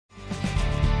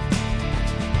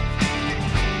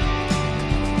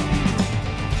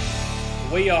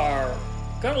We are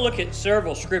going to look at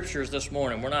several scriptures this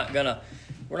morning. We're not going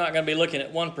to be looking at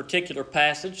one particular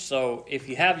passage. So if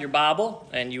you have your Bible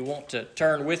and you want to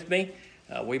turn with me,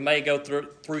 we may go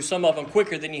through some of them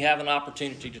quicker than you have an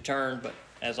opportunity to turn. But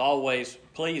as always,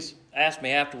 please ask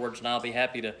me afterwards, and I'll be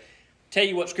happy to tell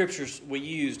you what scriptures we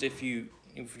used if you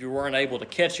weren't able to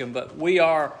catch them. But we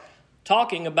are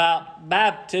talking about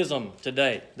baptism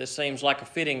today. This seems like a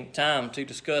fitting time to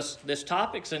discuss this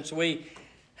topic since we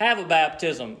have a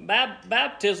baptism.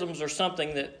 Baptisms are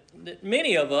something that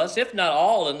many of us, if not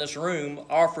all in this room,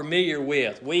 are familiar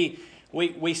with.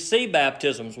 We see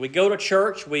baptisms. We go to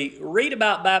church. We read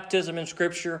about baptism in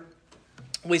Scripture.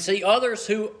 We see others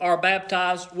who are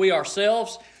baptized. We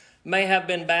ourselves may have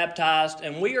been baptized,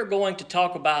 and we are going to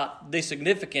talk about the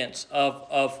significance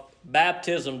of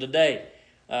baptism today.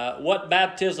 What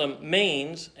baptism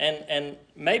means, and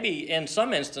maybe in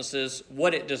some instances,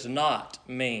 what it does not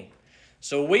mean.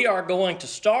 So we are going to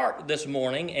start this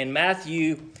morning in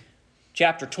Matthew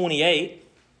chapter 28.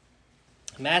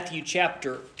 Matthew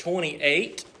chapter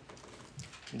 28.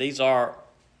 These are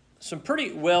some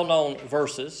pretty well-known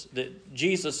verses that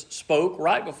Jesus spoke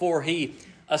right before he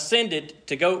ascended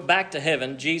to go back to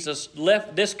heaven. Jesus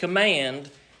left this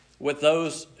command with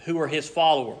those who are his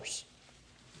followers.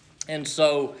 And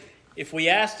so if we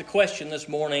ask the question this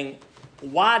morning,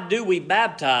 why do we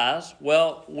baptize?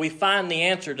 Well, we find the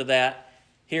answer to that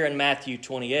here in Matthew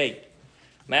 28.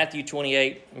 Matthew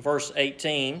 28, verse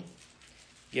 18.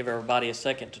 Give everybody a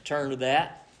second to turn to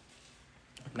that.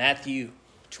 Matthew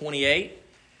 28,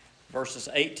 verses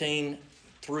 18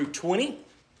 through 20.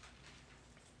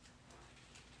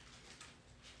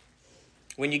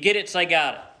 When you get it, say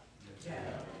got it.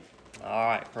 Yeah. All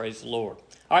right, praise the Lord.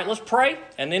 All right, let's pray,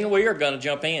 and then we are going to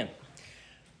jump in.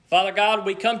 Father God,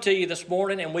 we come to you this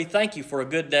morning, and we thank you for a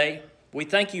good day. We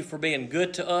thank you for being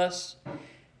good to us.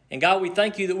 And God, we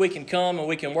thank you that we can come and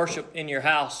we can worship in your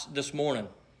house this morning.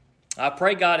 I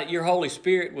pray, God, that your Holy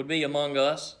Spirit would be among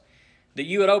us, that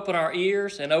you would open our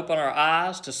ears and open our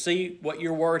eyes to see what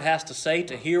your word has to say,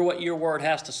 to hear what your word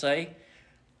has to say.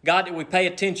 God, that we pay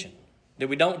attention, that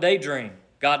we don't daydream.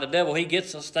 God, the devil, he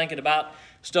gets us thinking about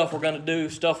stuff we're going to do,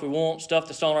 stuff we want, stuff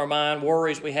that's on our mind,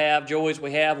 worries we have, joys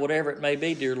we have, whatever it may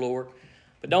be, dear Lord.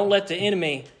 But don't let the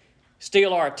enemy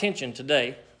steal our attention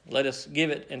today. Let us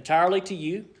give it entirely to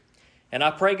you. And I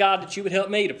pray, God, that you would help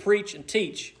me to preach and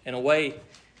teach in a way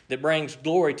that brings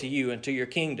glory to you and to your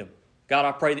kingdom. God,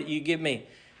 I pray that you give me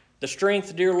the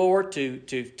strength, dear Lord,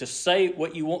 to say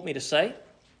what you want me to say.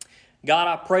 God,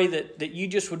 I pray that you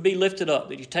just would be lifted up,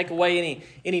 that you take away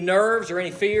any nerves or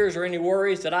any fears or any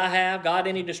worries that I have, God,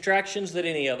 any distractions that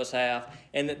any of us have,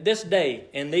 and that this day,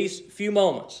 in these few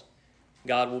moments,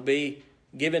 God, will be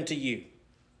given to you.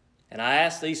 And I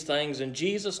ask these things in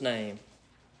Jesus' name.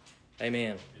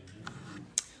 Amen.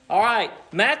 All right,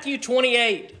 Matthew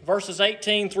 28, verses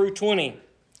 18 through 20.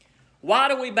 Why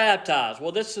do we baptize?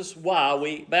 Well, this is why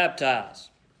we baptize.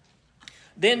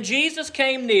 Then Jesus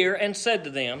came near and said to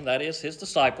them, that is, his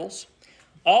disciples,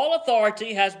 all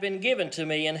authority has been given to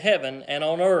me in heaven and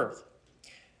on earth.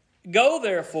 Go,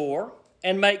 therefore,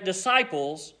 and make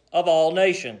disciples of all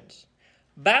nations,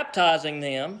 baptizing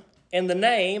them in the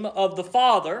name of the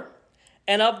Father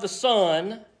and of the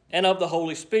Son and of the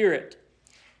Holy Spirit,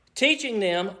 teaching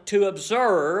them to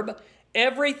observe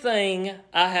everything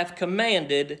I have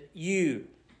commanded you.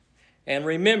 And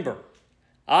remember,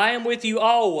 I am with you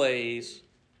always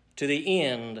to the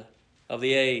end of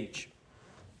the age.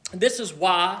 This is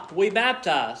why we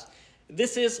baptize.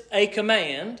 This is a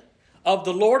command of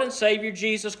the Lord and Savior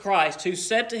Jesus Christ, who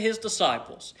said to his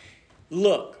disciples,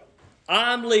 look,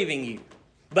 I'm leaving you,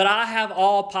 but I have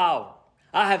all power.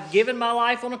 I have given my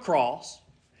life on a cross.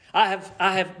 I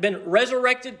have been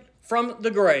resurrected from the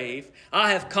grave.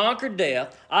 I have conquered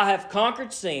death. I have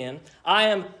conquered sin. I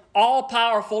am all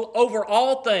powerful over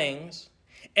all things.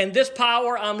 And this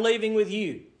power I'm leaving with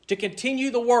you to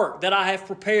continue the work that I have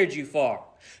prepared you for,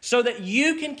 so that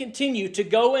you can continue to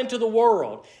go into the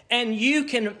world and you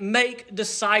can make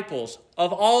disciples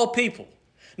of all people.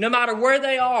 No matter where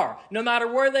they are, no matter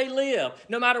where they live,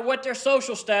 no matter what their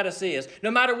social status is,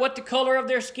 no matter what the color of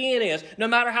their skin is, no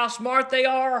matter how smart they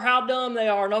are or how dumb they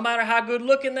are, no matter how good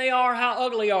looking they are, how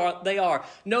ugly they are,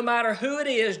 no matter who it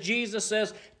is, Jesus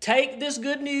says, take this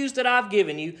good news that I've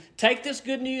given you, take this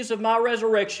good news of my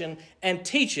resurrection and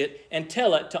teach it and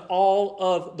tell it to all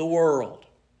of the world.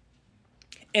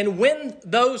 And when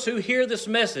those who hear this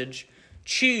message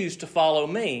choose to follow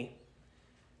me,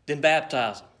 then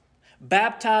baptize them.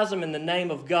 Baptize them in the name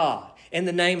of God, in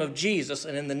the name of Jesus,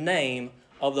 and in the name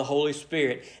of the Holy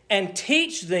Spirit. And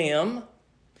teach them,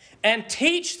 and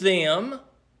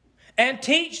and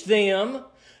teach them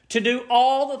to do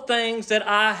all the things that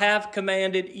I have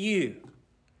commanded you.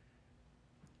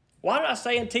 Why did I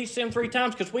say and teach them 3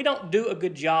 times? Because we don't do a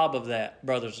good job of that,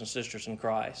 brothers and sisters in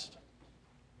Christ.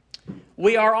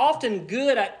 We are often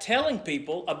good at telling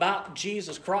people about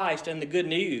Jesus Christ and the good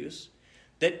news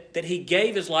that He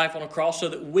gave His life on a cross so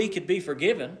that we could be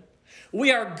forgiven.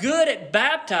 We are good at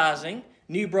baptizing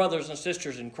new brothers and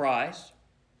sisters in Christ,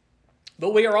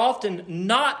 but we are often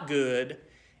not good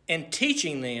in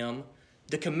teaching them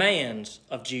the commands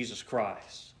of Jesus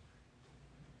Christ.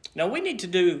 Now, we need to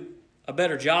do a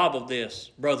better job of this,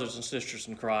 brothers and sisters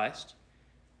in Christ,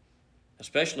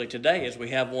 especially today as we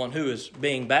have one who is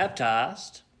being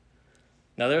baptized.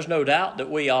 Now, there's no doubt that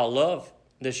we all love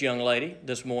this young lady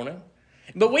this morning,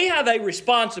 but we have a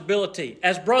responsibility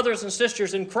as brothers and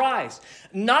sisters in Christ,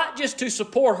 not just to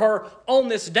support her on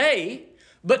this day,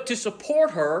 but to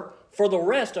support her for the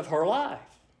rest of her life.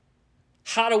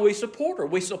 How do we support her?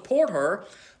 We support her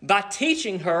by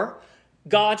teaching her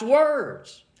God's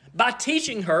words, by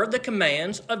teaching her the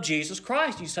commands of Jesus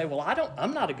Christ. You say, well,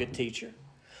 I'm not a good teacher.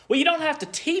 Well, you don't have to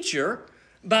teach her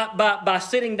by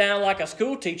sitting down like a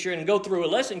school teacher and go through a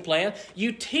lesson plan.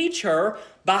 You teach her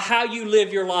by how you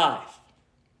live your life.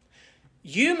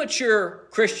 You mature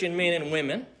Christian men and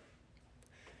women,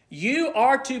 you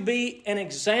are to be an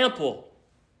example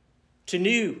to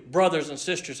new brothers and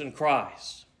sisters in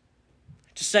Christ.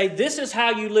 To say, this is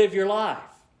how you live your life.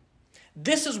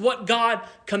 This is what God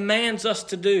commands us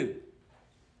to do.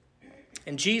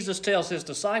 And Jesus tells His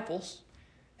disciples,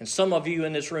 and some of you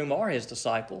in this room are His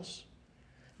disciples,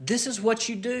 this is what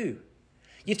you do.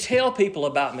 You tell people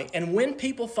about me, and when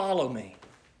people follow me,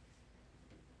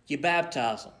 you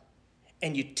baptize them,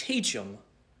 and you teach them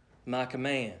my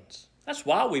commands. That's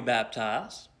why we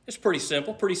baptize. It's pretty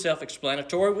simple, pretty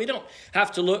self-explanatory. We don't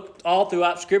have to look all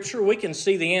throughout Scripture. We can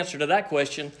see the answer to that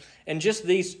question in just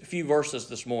these few verses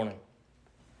this morning.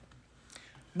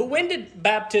 But when did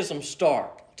baptism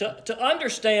start? To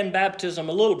understand baptism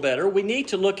a little better, we need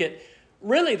to look at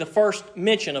really the first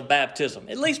mention of baptism,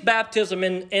 at least baptism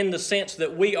in the sense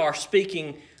that we are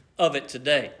speaking of it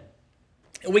today.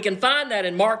 And we can find that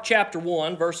in Mark chapter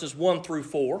 1, verses 1 through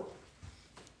 4.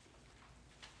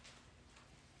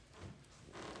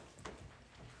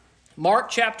 Mark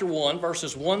chapter 1,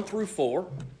 verses 1 through 4.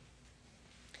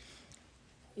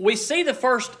 We see the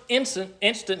first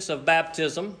instance of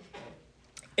baptism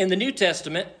in the New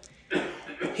Testament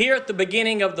here at the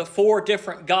beginning of the 4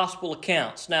 different gospel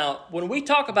accounts. Now, when we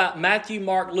talk about Matthew,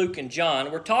 Mark, Luke, and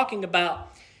John, we're talking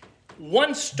about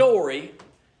one story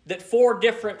that 4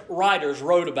 different writers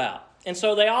wrote about. And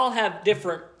so they all have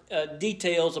different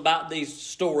details about these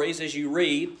stories as you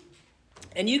read.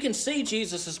 And you can see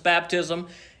Jesus' baptism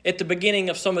at the beginning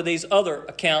of some of these other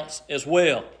accounts as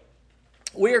well.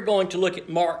 We are going to look at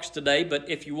Mark's today, but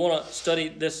if you want to study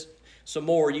this some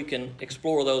more, you can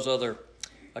explore those other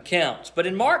accounts. But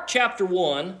in Mark chapter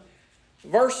 1,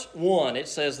 verse 1, it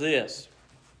says this: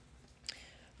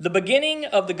 "The beginning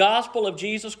of the gospel of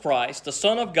Jesus Christ, the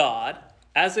Son of God,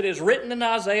 as it is written in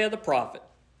Isaiah the prophet.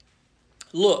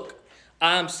 Look,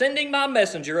 I am sending my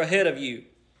messenger ahead of you.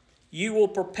 You will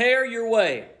prepare your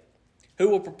way. Who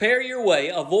will prepare your way?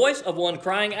 A voice of one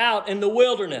crying out in the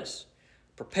wilderness.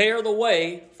 Prepare the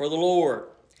way for the Lord.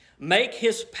 Make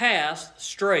His path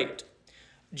straight.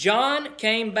 John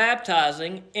came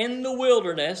baptizing in the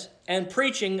wilderness and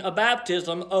preaching a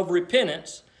baptism of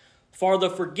repentance for the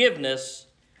forgiveness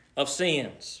of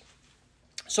sins."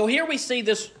 So here we see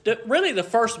this, really the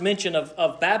first mention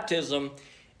of baptism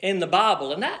in the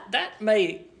Bible. And that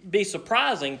may be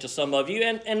surprising to some of you.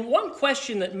 And one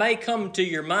question that may come to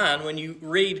your mind when you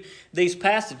read these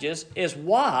passages is,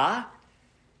 why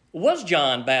was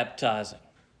John baptizing?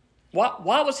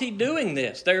 Why was he doing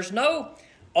this? There's no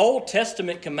Old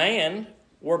Testament command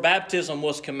where baptism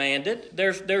was commanded.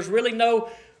 There's really no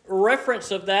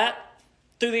reference of that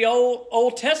through the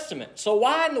Old Testament. So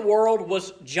why in the world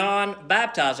was John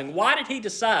baptizing? Why did he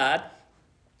decide,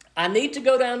 I need to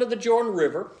go down to the Jordan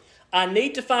River, I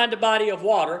need to find a body of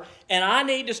water, and I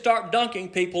need to start dunking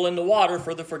people in the water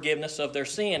for the forgiveness of their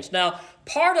sins? Now,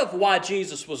 part of why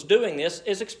Jesus was doing this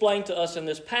is explained to us in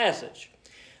this passage.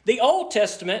 The Old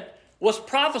Testament was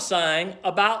prophesying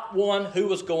about one who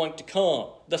was going to come,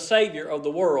 the Savior of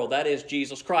the world, that is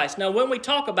Jesus Christ. Now, when we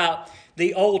talk about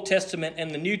the Old Testament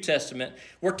and the New Testament,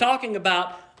 we're talking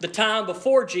about the time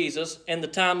before Jesus and the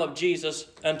time of Jesus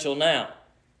until now.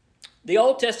 The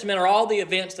Old Testament are all the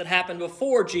events that happened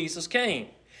before Jesus came.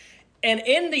 And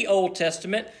in the Old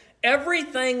Testament,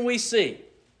 everything we see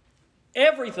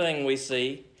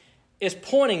is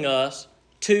pointing us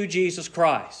to Jesus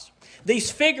Christ.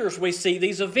 these figures we see,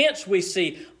 these events we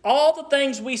see, all the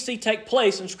things we see take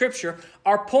place in Scripture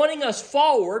are pointing us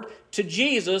forward to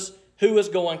Jesus who is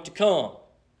going to come.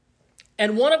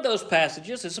 And one of those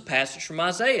passages is a passage from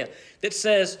Isaiah that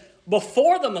says,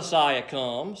 before the Messiah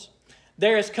comes,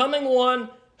 there is coming one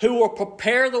who will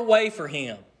prepare the way for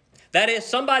him. That is,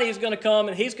 somebody is going to come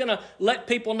and he's going to let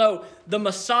people know the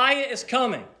Messiah is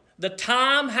coming. The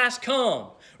time has come.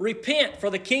 Repent, for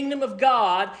the kingdom of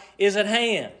God is at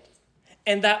hand.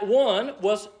 And that one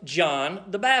was John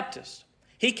the Baptist.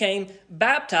 He came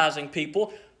baptizing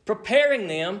people, preparing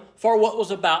them for what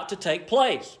was about to take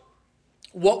place.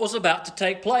 What was about to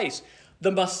take place?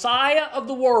 The Messiah of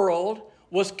the world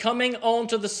was coming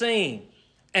onto the scene.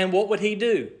 And what would he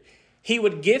do? He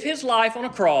would give his life on a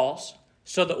cross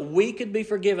so that we could be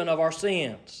forgiven of our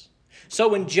sins. So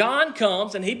when John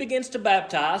comes and he begins to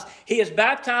baptize, he is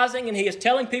baptizing and he is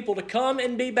telling people to come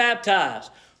and be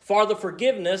baptized for the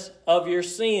forgiveness of your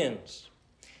sins.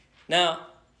 Now,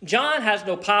 John has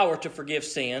no power to forgive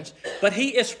sins, but he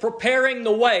is preparing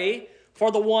the way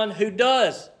for the one who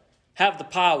does have the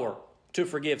power to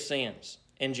forgive sins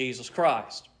in Jesus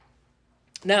Christ.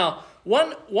 Now,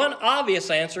 one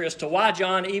obvious answer as to why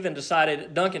John even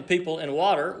decided dunking people in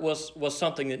water was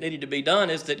something that needed to be done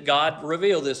is that God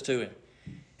revealed this to him.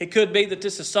 It could be that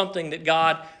this is something that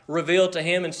God revealed to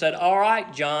him and said, all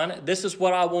right, John, this is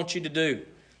what I want you to do.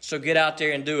 So get out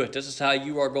there and do it. This is how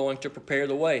you are going to prepare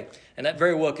the way. And that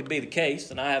very well could be the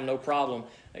case, and I have no problem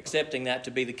accepting that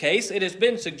to be the case. It has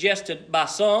been suggested by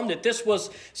some that this was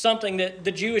something that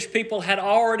the Jewish people had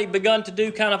already begun to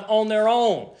do kind of on their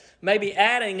own, maybe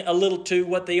adding a little to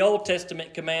what the Old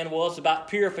Testament command was about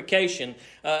purification.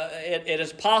 It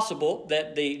is possible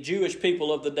that the Jewish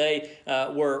people of the day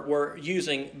were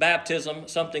using baptism,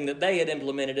 something that they had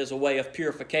implemented as a way of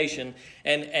purification,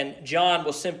 and John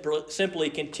was simply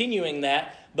continuing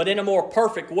that, but in a more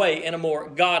perfect way, in a more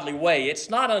godly way. It's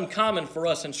not uncommon for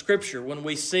us in Scripture when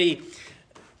we see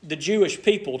the Jewish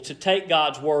people to take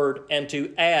God's word and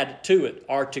to add to it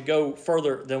or to go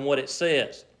further than what it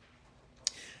says.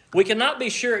 We cannot be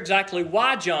sure exactly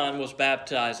why John was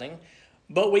baptizing,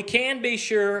 but we can be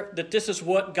sure that this is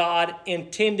what God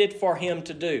intended for him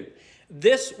to do.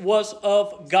 This was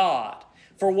of God.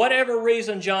 For whatever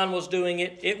reason John was doing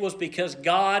it, it was because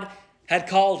God had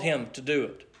called him to do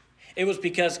it. It was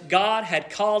because God had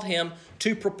called him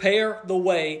to prepare the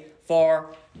way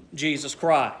for Jesus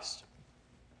Christ.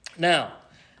 Now,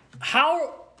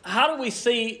 how do we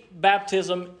see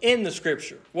baptism in the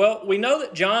Scripture? Well, we know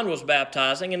that John was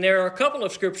baptizing, and there are a couple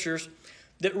of Scriptures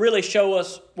that really show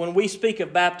us when we speak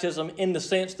of baptism in the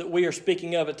sense that we are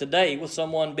speaking of it today with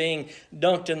someone being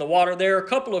dunked in the water. There are a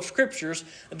couple of Scriptures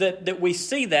that we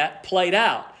see that played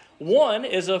out. One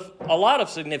is of a lot of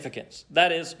significance.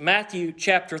 That is Matthew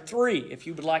chapter 3, if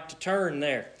you would like to turn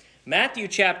there. Matthew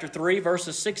chapter 3,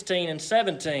 verses 16 and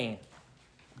 17.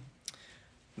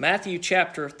 Matthew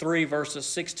chapter 3, verses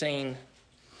 16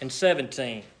 and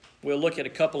 17. We'll look at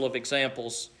a couple of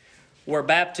examples where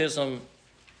baptism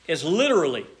is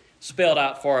literally spelled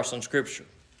out for us in Scripture.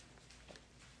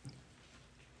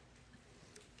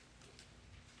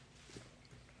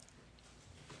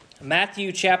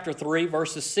 Matthew chapter 3,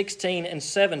 verses 16 and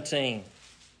 17.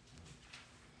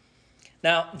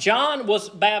 Now, John was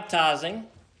baptizing,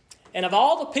 and of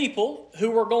all the people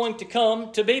who were going to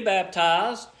come to be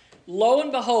baptized, lo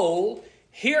and behold,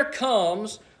 here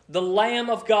comes the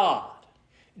Lamb of God,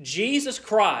 Jesus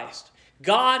Christ,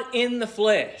 God in the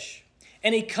flesh.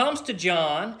 And he comes to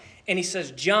John, and he says,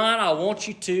 John, I want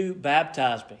you to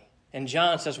baptize me. And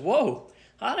John says, whoa,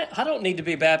 I don't need to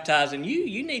be baptizing you.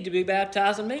 You need to be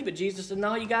baptizing me. But Jesus said,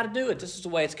 no, you got to do it. This is the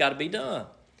way it's got to be done.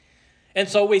 And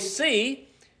so we see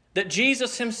that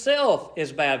Jesus himself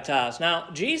is baptized. Now,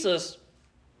 Jesus,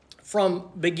 from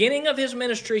beginning of his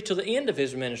ministry to the end of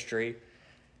his ministry,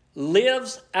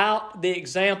 lives out the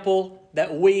example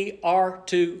that we are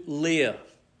to live.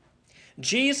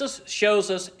 Jesus shows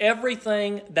us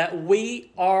everything that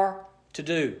we are to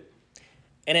do.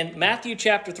 And in Matthew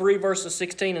chapter 3, verses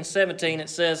 16 and 17, it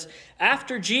says,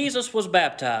 after Jesus was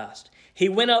baptized, he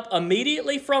went up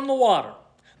immediately from the water.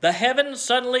 The heavens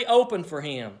suddenly opened for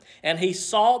him, and he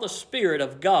saw the Spirit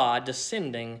of God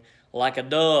descending like a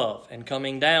dove and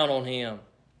coming down on him.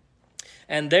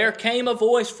 And there came a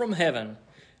voice from heaven,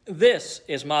 this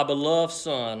is my beloved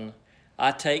Son,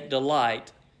 I take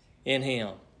delight in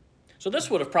him. So this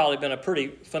would have probably been a pretty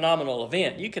phenomenal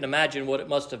event. You can imagine what it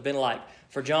must have been like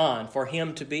for John, for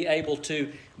him to be able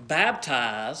to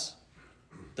baptize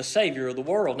the Savior of the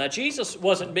world. Now, Jesus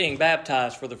wasn't being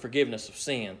baptized for the forgiveness of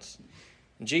sins.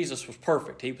 And Jesus was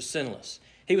perfect. He was sinless.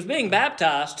 He was being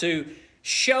baptized to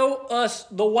show us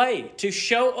the way, to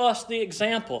show us the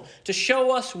example, to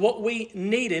show us what we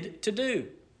needed to do.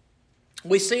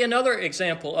 We see another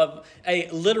example of a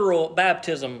literal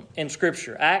baptism in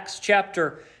Scripture. Acts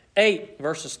chapter 8,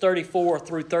 verses 34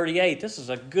 through 38. This is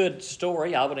a good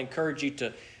story. I would encourage you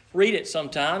to read it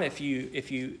sometime if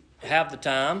you have the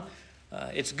time.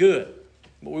 It's good,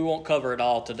 but we won't cover it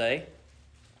all today.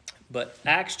 But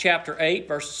Acts chapter 8,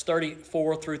 verses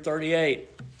 34 through 38.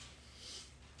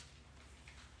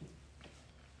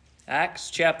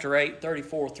 Acts chapter 8,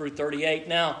 34 through 38.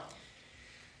 Now,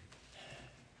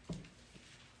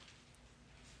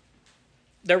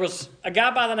 there was a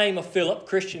guy by the name of Philip,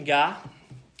 Christian guy.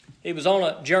 He was on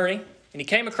a journey, and he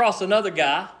came across another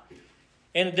guy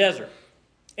in a desert.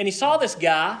 And he saw this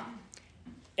guy,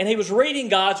 and he was reading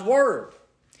God's Word.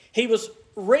 He was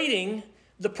reading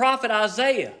the prophet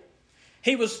Isaiah.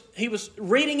 He was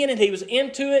reading it, and he was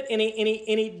into it, and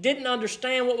he didn't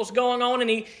understand what was going on,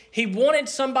 and he wanted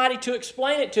somebody to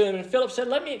explain it to him. And Philip said,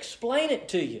 "Let me explain it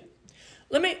to you.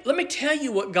 Let me tell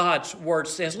you what God's Word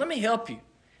says. Let me help you."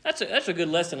 That's a good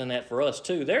lesson in that for us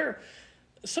too.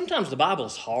 Sometimes the Bible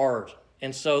is hard,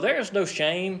 and so there's no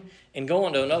shame in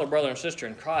going to another brother and sister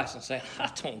in Christ and saying,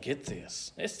 "I don't get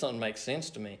this. This doesn't make sense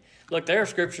to me." Look, there are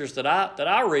scriptures that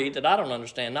I read that I don't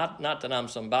understand. Not that I'm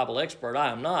some Bible expert.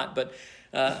 I am not, but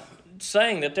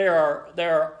saying that there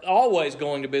are always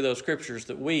going to be those scriptures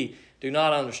that we do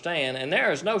not understand, and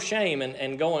there is no shame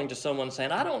in going to someone and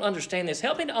saying, "I don't understand this.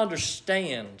 Help me to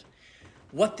understand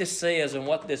what this says and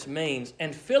what this means."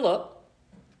 And Philip,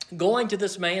 going to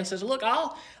this man, says, "Look,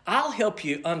 I'll help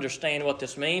you understand what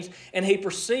this means." And he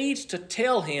proceeds to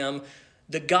tell him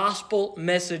the gospel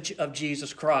message of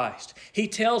Jesus Christ. He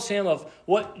tells him of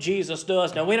what Jesus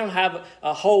does. Now, we don't have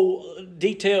a whole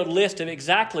detailed list of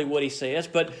exactly what he says,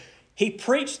 but he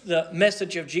preached the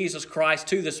message of Jesus Christ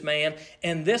to this man,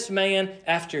 and this man,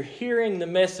 after hearing the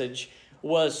message,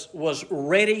 was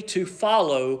ready to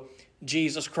follow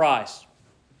Jesus Christ.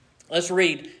 Let's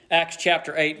read Acts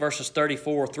chapter 8, verses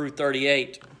 34 through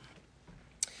 38.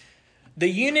 The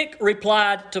eunuch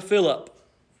replied to Philip,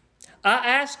 "I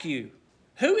ask you,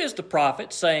 who is the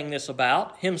prophet saying this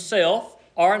about, himself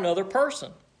or another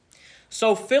person?"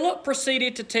 So Philip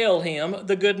proceeded to tell him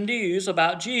the good news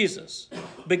about Jesus,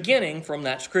 beginning from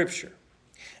that scripture.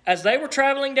 As they were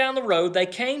traveling down the road, they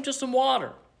came to some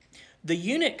water. The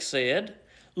eunuch said,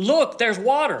 "Look, there's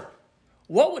water.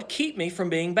 What would keep me from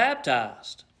being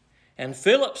baptized?" And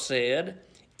Philip said,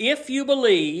 "If you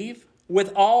believe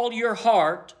with all your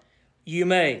heart, you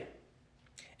may."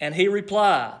 And he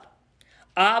replied,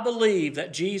 "I believe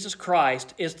that Jesus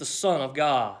Christ is the Son of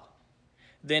God."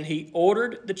 Then he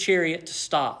ordered the chariot to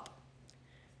stop.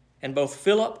 And both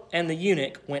Philip and the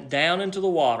eunuch went down into the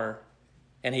water,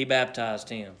 and he baptized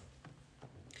him.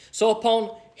 So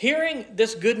upon hearing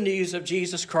this good news of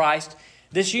Jesus Christ,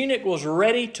 this eunuch was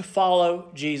ready to follow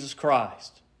Jesus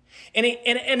Christ. And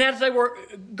as they were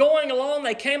going along,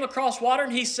 they came across water,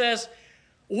 and he says,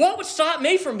 "What would stop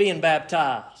me from being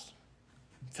baptized?"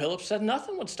 Philip said,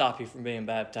 "Nothing would stop you from being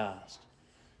baptized.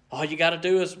 All you got to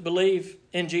do is believe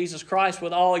in Jesus Christ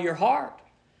with all your heart.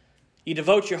 You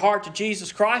devote your heart to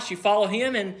Jesus Christ, you follow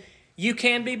him, and you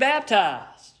can be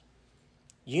baptized."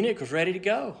 Eunuch was ready to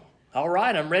go. "All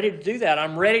right, I'm ready to do that.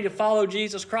 I'm ready to follow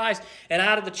Jesus Christ." And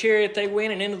out of the chariot they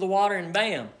went and into the water, and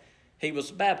bam, he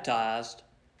was baptized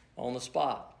on the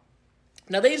spot.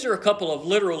 Now, these are a couple of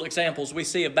literal examples we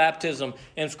see of baptism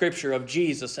in Scripture of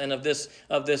Jesus and of this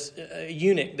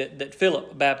eunuch that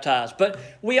Philip baptized. But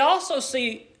we also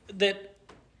see that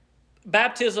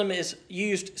baptism is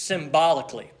used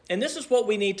symbolically. And this is what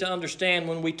we need to understand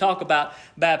when we talk about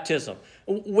baptism.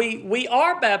 We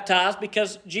are baptized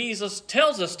because Jesus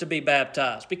tells us to be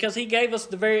baptized, because he gave us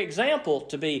the very example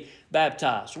to be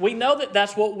baptized. We know that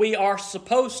that's what we are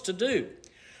supposed to do.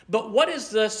 But what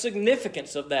is the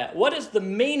significance of that? What is the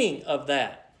meaning of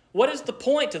that? What is the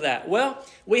point to that? Well,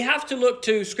 we have to look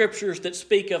to scriptures that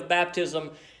speak of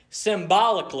baptism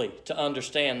symbolically to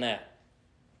understand that.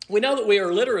 We know that we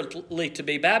are literally to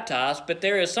be baptized, but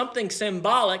there is something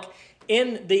symbolic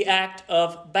in the act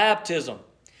of baptism.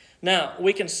 Now,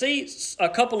 we can see a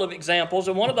couple of examples,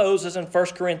 and one of those is in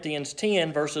 1 Corinthians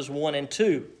 10, verses 1 and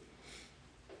 2.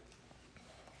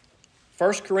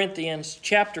 1 Corinthians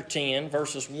chapter 10,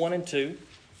 verses 1 and 2.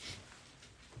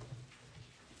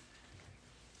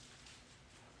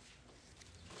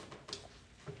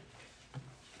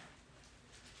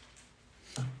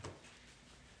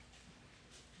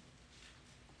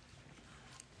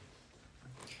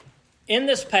 In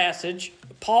this passage,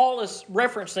 Paul is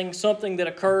referencing something that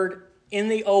occurred in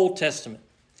the Old Testament.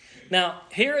 Now,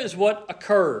 here is what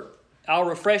occurred. I'll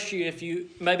refresh you if you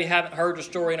maybe haven't heard the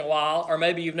story in a while, or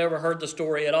maybe you've never heard the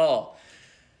story at all.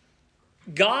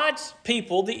 God's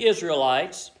people, the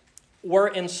Israelites,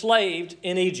 were enslaved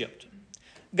in Egypt.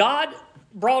 God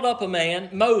brought up a man,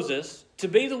 Moses, to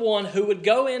be the one who would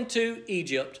go into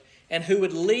Egypt and who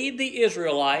would lead the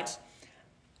Israelites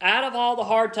out of all the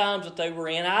hard times that they were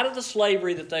in, out of the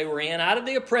slavery that they were in, out of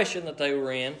the oppression that they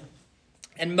were in.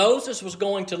 And Moses was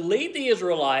going to lead the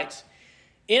Israelites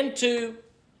into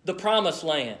the promised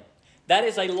land. That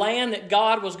is a land that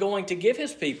God was going to give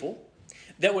his people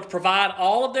that would provide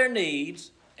all of their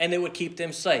needs and that would keep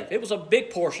them safe. It was a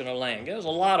big portion of land. It was a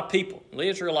lot of people. The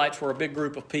Israelites were a big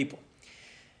group of people.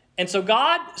 And so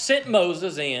God sent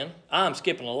Moses in. I'm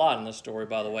skipping a lot in this story,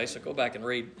 by the way, so go back and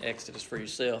read Exodus for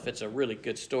yourself. It's a really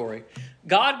good story.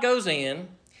 God goes in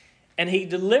and he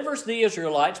delivers the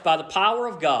Israelites by the power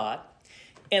of God.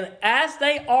 And as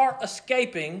they are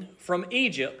escaping from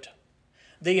Egypt,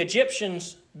 the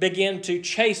Egyptians begin to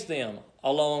chase them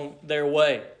along their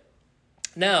way.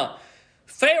 Now,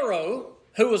 Pharaoh,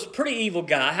 who was a pretty evil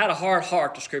guy, had a hard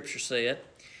heart, the scripture said,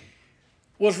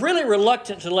 was really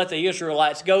reluctant to let the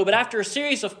Israelites go. But after a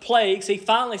series of plagues, he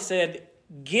finally said,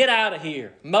 "Get out of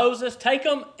here. Moses, take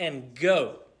them and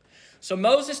go." So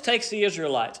Moses takes the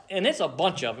Israelites, and it's a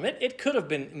bunch of them. It could have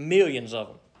been millions of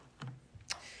them.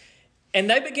 And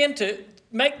they begin to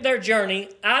make their journey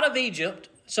out of Egypt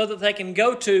so that they can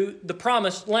go to the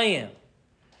promised land.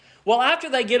 Well, after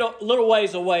they get a little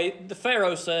ways away, the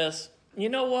Pharaoh says, "You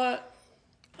know what?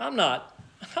 I'm not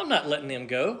letting them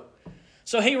go."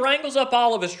 So he wrangles up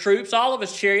all of his troops, all of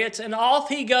his chariots, and off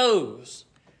he goes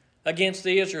against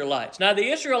the Israelites. Now, the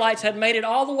Israelites had made it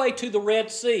all the way to the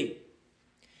Red Sea.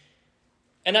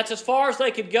 And that's as far as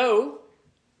they could go,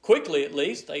 quickly at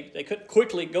least. They couldn't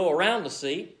quickly go around the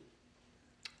sea.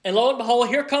 And lo and behold,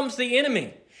 here comes the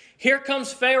enemy. Here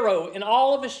comes Pharaoh and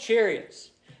all of his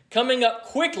chariots coming up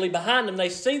quickly behind them. They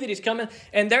see that he's coming,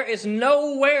 and there is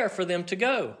nowhere for them to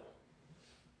go.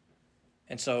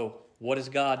 And so what does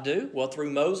God do? Well, through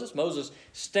Moses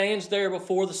stands there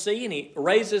before the sea, and he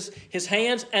raises his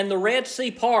hands, and the Red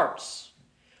Sea parts.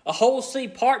 A whole sea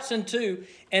parts in two,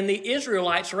 and the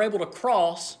Israelites are able to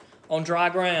cross on dry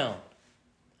ground.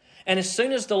 And as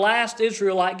soon as the last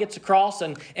Israelite gets across,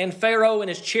 and Pharaoh and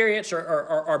his chariots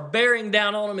are bearing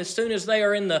down on them, as soon as they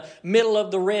are in the middle of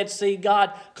the Red Sea,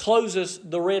 God closes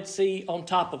the Red Sea on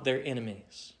top of their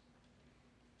enemies.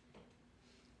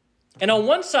 And on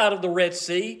one side of the Red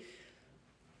Sea,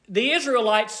 the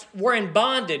Israelites were in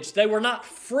bondage. They were not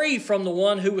free from the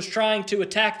one who was trying to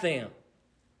attack them.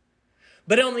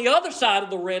 But on the other side of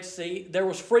the Red Sea, there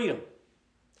was freedom.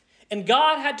 And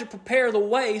God had to prepare the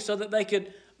way so that they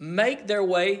could make their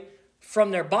way from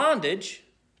their bondage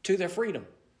to their freedom.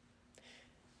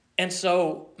 And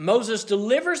so Moses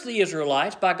delivers the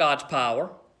Israelites by God's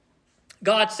power.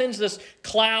 God sends this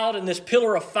cloud and this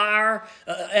pillar of fire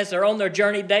as they're on their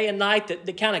journey day and night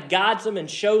that kind of guides them and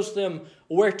shows them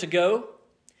where to go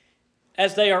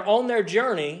as they are on their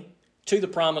journey to the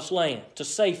promised land, to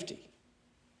safety.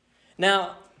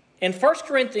 Now, in 1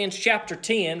 Corinthians chapter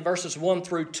 10, verses 1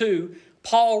 through 2,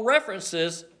 Paul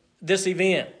references this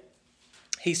event.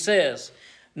 He says,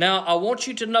 "Now I want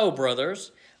you to know,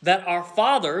 brothers, that our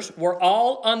fathers were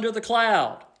all under the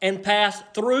cloud and passed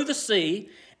through the sea,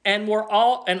 and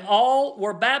all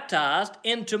were baptized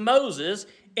into Moses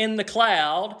in the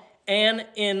cloud and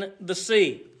in the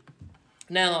sea."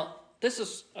 Now, this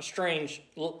is a strange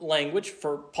language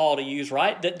for Paul to use,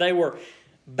 right? That they were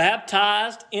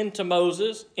baptized into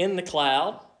Moses in the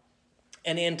cloud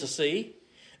and into sea.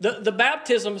 The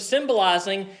baptism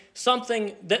symbolizing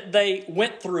something that they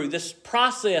went through, this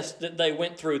process that they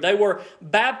went through. They were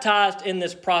baptized in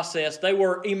this process. They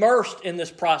were immersed in this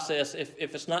process,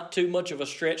 if it's not too much of a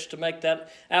stretch to make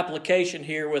that application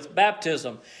here with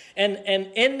baptism. And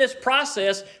in this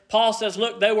process, Paul says,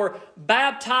 look, they were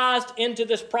baptized into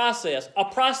this process, a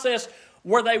process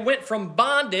where they went from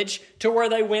bondage to where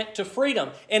they went to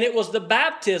freedom. And it was the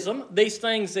baptism, these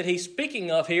things that he's speaking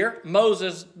of here,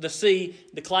 Moses, the sea,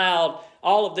 the cloud,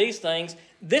 all of these things.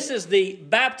 This is the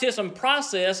baptism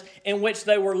process in which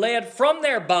they were led from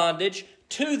their bondage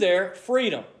to their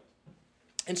freedom.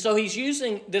 And so he's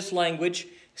using this language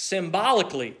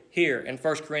symbolically here in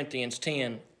 1 Corinthians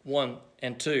 10, 1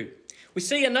 and 2. We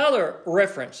see another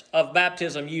reference of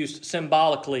baptism used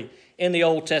symbolically in the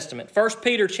Old Testament. 1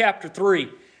 Peter chapter 3,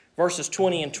 verses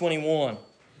 20 and 21.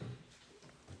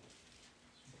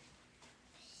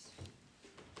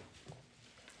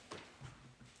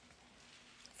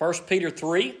 First Peter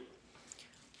 3,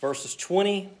 verses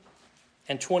 20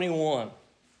 and 21.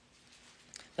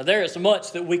 Now there is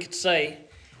much that we could say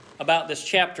about this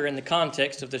chapter in the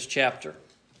context of this chapter,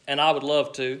 and I would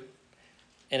love to.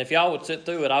 And if y'all would sit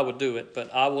through it, I would do it,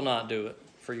 but I will not do it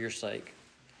for your sake.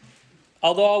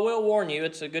 Although I will warn you,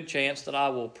 it's a good chance that I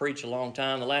will preach a long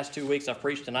time. The last 2 weeks I've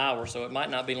preached an hour, so it might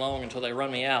not be long until they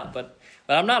run me out. But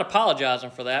I'm not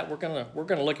apologizing for that. We're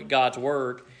gonna look at God's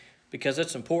Word because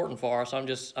it's important for us. I'm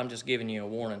just giving you a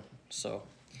warning. So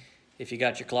if you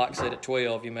got your clock set at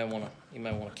 12, you may want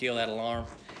to kill that alarm.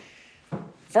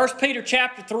 1 Peter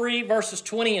chapter 3, verses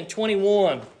 20 and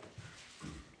 21.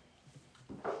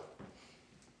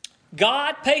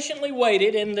 God patiently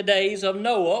waited in the days of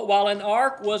Noah while an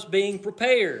ark was being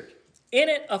prepared. In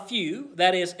it a few,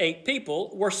 that is 8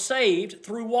 people, were saved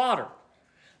through water.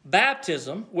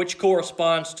 Baptism, which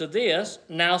corresponds to this,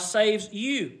 now saves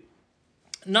you.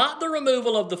 Not the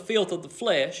removal of the filth of the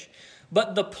flesh,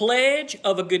 but the pledge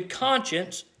of a good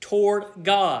conscience toward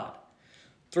God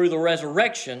through the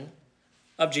resurrection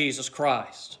of Jesus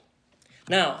Christ.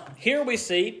 Now, here we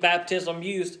see baptism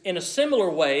used in a similar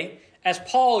way as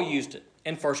Paul used it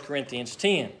in 1 Corinthians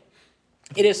 10.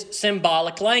 It is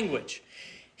symbolic language.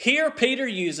 Here Peter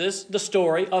uses the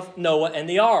story of Noah and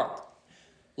the ark.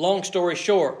 Long story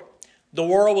short, the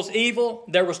world was evil.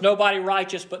 There was nobody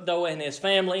righteous but Noah and his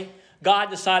family. God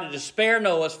decided to spare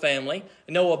Noah's family.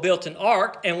 Noah built an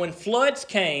ark, and when floods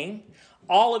came,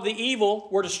 all of the evil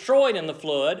were destroyed in the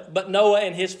flood, but Noah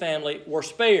and his family were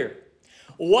spared.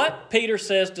 What, Peter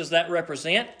says, does that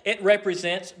represent? It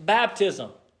represents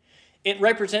baptism. It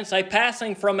represents a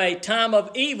passing from a time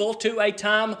of evil to a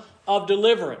time of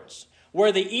deliverance,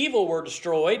 where the evil were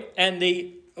destroyed and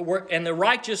the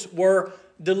righteous were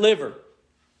delivered.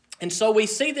 And so we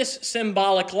see this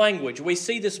symbolic language. We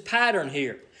see this pattern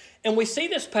here. And we see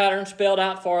this pattern spelled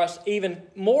out for us even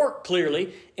more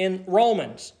clearly in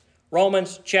Romans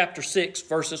chapter 6,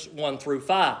 verses 1 through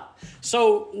 5.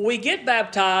 So we get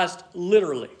baptized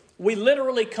literally. We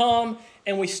literally come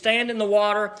and we stand in the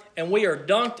water and we are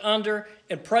dunked under,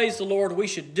 and praise the Lord, we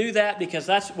should do that because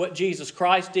that's what Jesus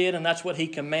Christ did and that's what He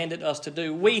commanded us to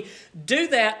do. We do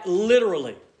that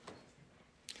literally.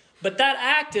 But that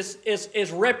act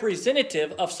is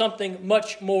representative of something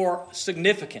much more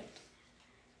significant.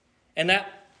 And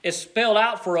that is spelled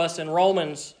out for us in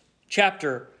Romans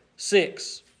chapter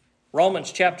 6.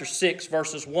 Romans chapter 6,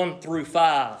 verses 1 through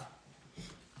 5.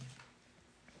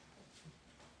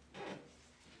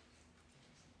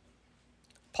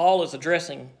 Paul is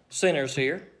addressing sinners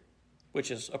here,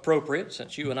 which is appropriate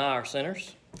since you and I are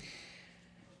sinners.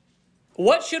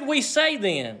 What should we say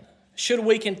then? Should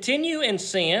we continue in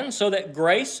sin so that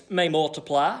grace may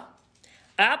multiply?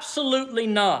 Absolutely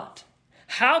not.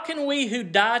 How can we who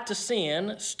died to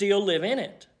sin still live in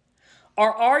it?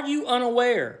 Or are you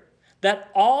unaware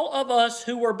that all of us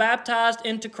who were baptized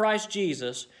into Christ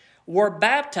Jesus were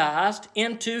baptized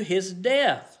into His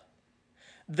death?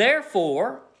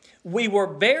 Therefore, we were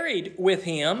buried with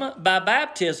Him by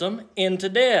baptism into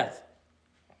death,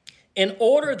 in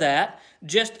order that,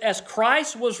 just as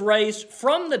Christ was raised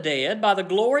from the dead by the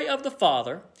glory of the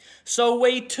Father, so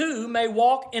we too may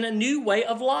walk in a new way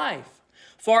of life.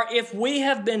 For if we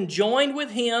have been joined with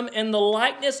Him in the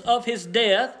likeness of His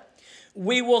death,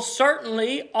 we will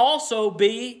certainly also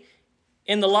be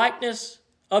in the likeness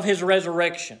of His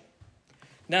resurrection.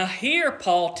 Now here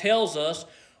Paul tells us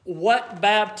what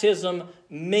baptism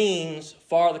means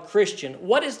for the Christian.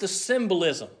 What is the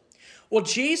symbolism? Well,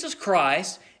 Jesus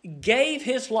Christ gave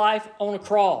His life on a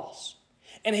cross,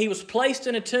 and He was placed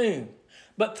in a tomb.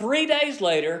 But 3 days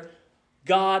later,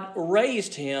 God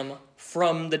raised Him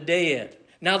from the dead.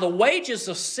 Now, the wages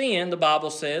of sin, the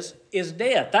Bible says, is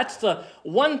death. That's the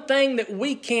one thing that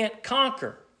we can't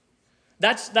conquer.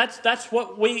 That's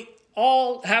what we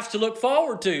all have to look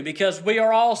forward to because we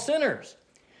are all sinners.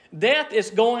 Death is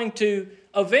going to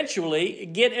eventually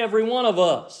get every one of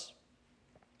us.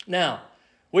 Now,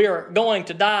 we are going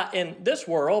to die in this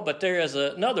world, but there is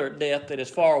another death that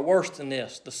is far worse than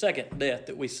this, the second death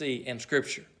that we see in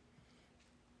Scripture.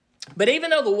 But even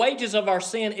though the wages of our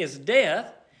sin is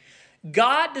death,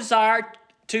 God desired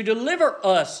to deliver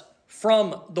us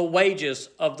from the wages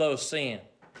of those sin.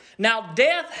 Now,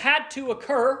 death had to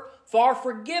occur for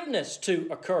forgiveness to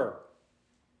occur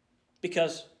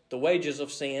because the wages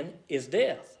of sin is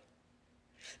death.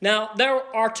 Now, there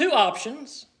are two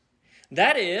options.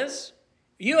 That is,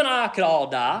 you and I could all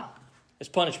die as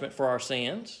punishment for our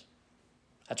sins.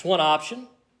 That's one option.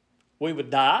 We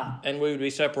would die and we would be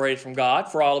separated from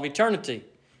God for all of eternity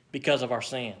because of our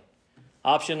sin.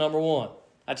 Option number one.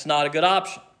 That's not a good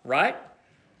option, right?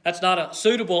 That's not a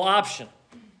suitable option.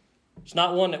 It's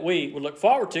not one that we would look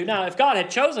forward to. Now, if God had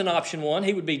chosen option one,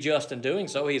 He would be just in doing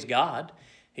so. He's God.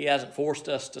 He hasn't forced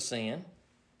us to sin.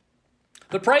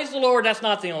 But praise the Lord, that's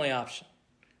not the only option.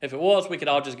 If it was, we could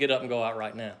all just get up and go out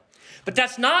right now. But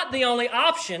that's not the only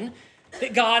option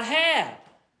that God had.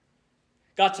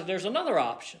 God said there's another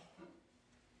option.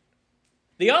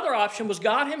 The other option was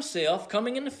God himself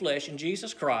coming in the flesh in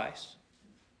Jesus Christ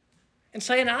and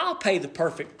saying, I'll pay the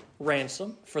perfect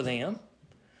ransom for them.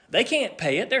 They can't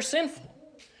pay it. They're sinful.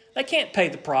 They can't pay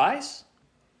the price.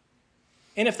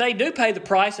 And if they do pay the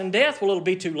price in death, well, it'll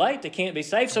be too late. They can't be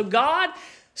saved. So God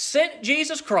sent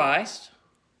Jesus Christ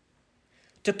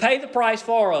to pay the price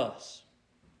for us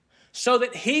so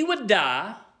that he would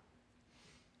die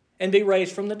and be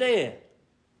raised from the dead.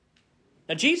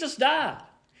 Now, Jesus died.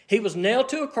 He was nailed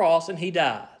to a cross and he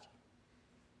died.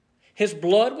 His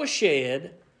blood was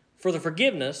shed for the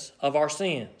forgiveness of our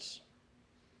sins.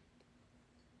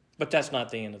 But that's not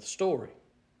the end of the story.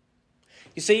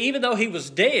 You see, even though he was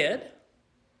dead,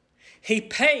 he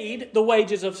paid the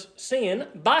wages of sin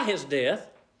by his death,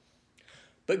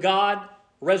 but God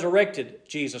resurrected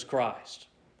Jesus Christ.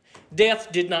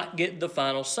 Death did not get the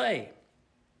final say.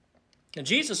 Now,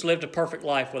 Jesus lived a perfect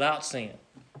life without sin.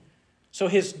 So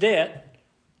his debt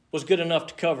was good enough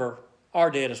to cover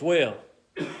our debt as well.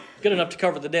 Good enough to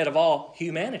cover the debt of all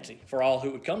humanity for all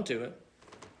who would come to it.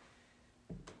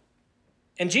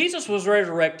 And Jesus was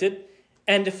resurrected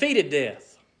and defeated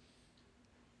death.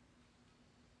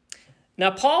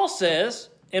 Now, Paul says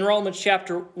in Romans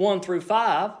chapter 1 through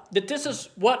 5 that this is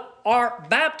what our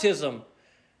baptism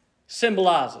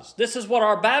symbolizes. This is what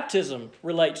our baptism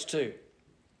relates to.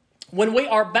 When we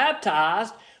are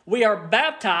baptized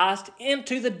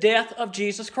into the death of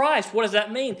Jesus Christ. What does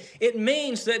that mean? It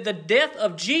means that the death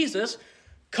of Jesus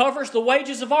covers the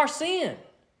wages of our sin.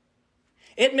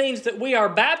 It means that we are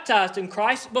baptized in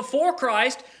Christ. Before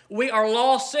Christ, we are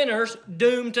lost sinners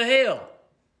doomed to hell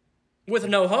with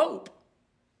no hope.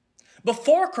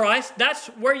 Before Christ, that's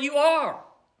where you are.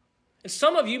 And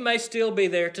some of you may still be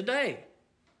there today.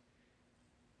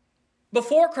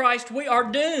 Before Christ, we are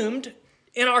doomed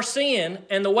in our sin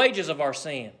and the wages of our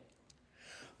sin.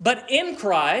 But in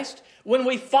Christ, when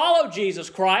we follow Jesus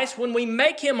Christ, when we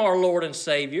make him our Lord and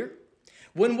Savior,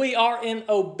 when we are in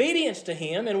obedience to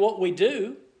him in what we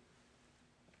do,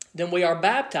 then we are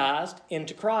baptized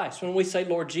into Christ. When we say,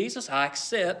 Lord Jesus, I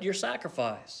accept your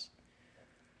sacrifice.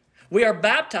 We are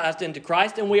baptized into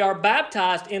Christ and we are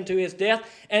baptized into his death.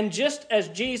 And just as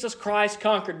Jesus Christ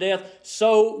conquered death,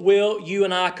 so will you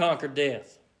and I conquer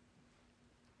death.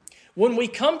 When we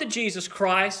come to Jesus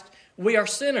Christ, we are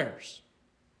sinners.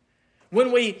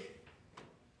 When we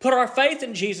put our faith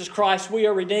in Jesus Christ, we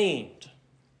are redeemed.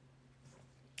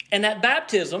 And that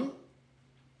baptism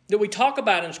that we talk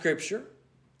about in Scripture,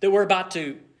 that we're about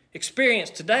to experience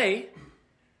today,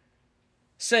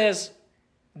 says,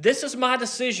 this is my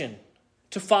decision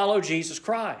to follow Jesus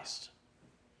Christ.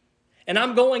 And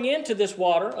I'm going into this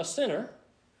water a sinner,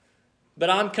 but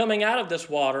I'm coming out of this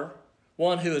water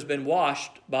one who has been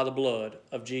washed by the blood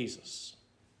of Jesus.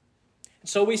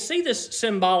 So we see this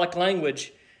symbolic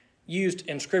language used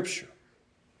in Scripture.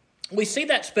 We see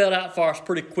that spelled out for us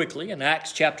pretty quickly in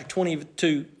Acts chapter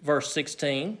 22, verse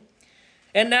 16.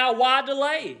 And now why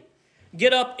delay?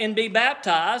 Get up and be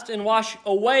baptized and wash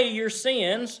away your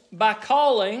sins by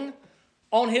calling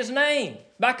on his name.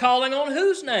 By calling on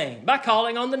whose name? By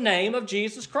calling on the name of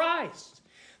Jesus Christ.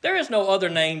 There is no other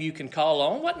name you can call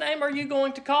on. What name are you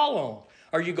going to call on?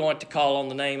 Are you going to call on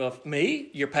the name of me,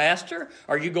 your pastor?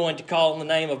 Are you going to call on the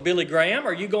name of Billy Graham?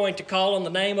 Are you going to call on the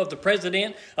name of the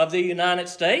President of the United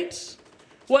States?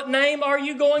 What name are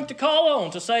you going to call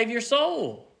on to save your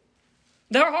soul?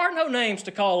 There are no names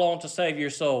to call on to save your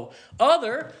soul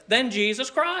other than Jesus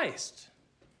Christ.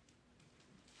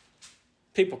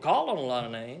 People call on a lot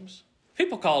of names.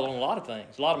 People call on a lot of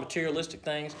things, a lot of materialistic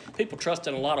things. People trust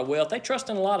in a lot of wealth. They trust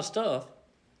in a lot of stuff.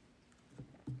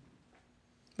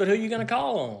 But who are you going to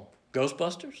call on?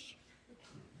 Ghostbusters?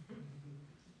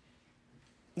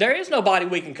 There is nobody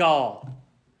we can call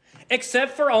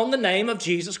except for on the name of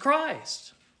Jesus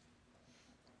Christ.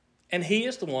 And he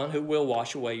is the one who will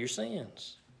wash away your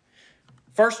sins.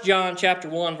 1 John chapter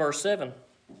 1, verse 7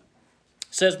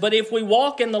 says, but if we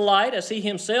walk in the light as he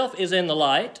himself is in the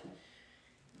light,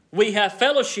 we have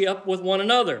fellowship with one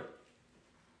another.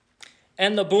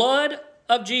 And the blood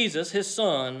of Jesus, his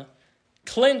Son,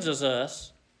 cleanses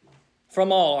us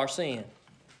from all our sin.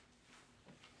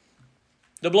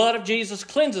 The blood of Jesus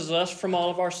cleanses us from all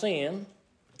of our sin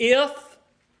if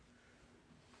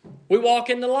we walk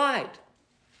in the light.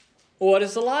 What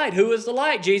is the light? Who is the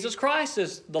light? Jesus Christ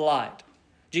is the light.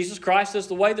 Jesus Christ is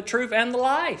the way, the truth, and the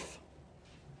life.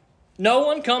 No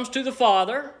one comes to the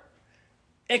Father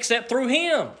except through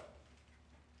him.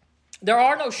 There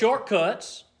are no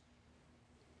shortcuts.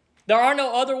 There are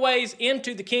no other ways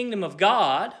into the kingdom of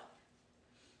God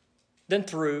than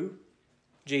through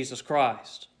Jesus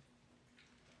Christ.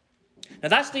 Now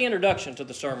that's the introduction to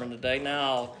the sermon today. Now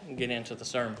I'll get into the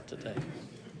sermon today.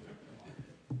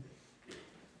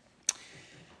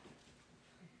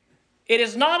 It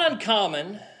is not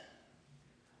uncommon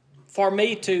for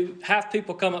me to have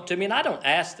people come up to me, and I don't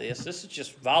ask this. This is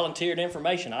just volunteered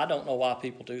information. I don't know why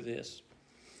people do this.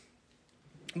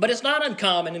 But it's not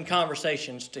uncommon in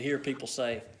conversations to hear people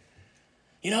say,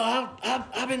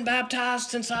 I've been baptized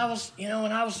since I was,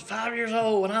 when I was 5 years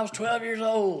old, when I was 12 years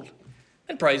old.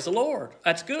 And praise the Lord.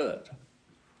 That's good.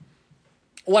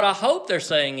 What I hope they're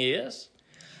saying is,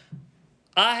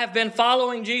 I have been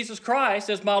following Jesus Christ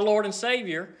as my Lord and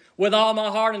Savior with all my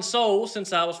heart and soul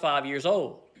since I was 5 years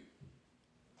old.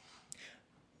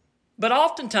 But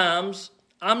oftentimes,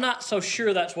 I'm not so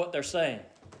sure that's what they're saying.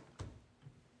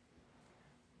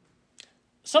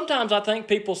 Sometimes I think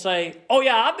people say, oh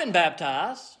yeah, I've been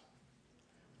baptized.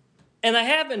 And they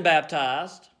have been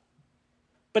baptized,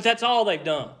 but that's all they've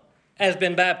done, has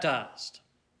been baptized.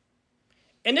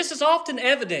 And this is often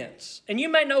evidence, and you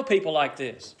may know people like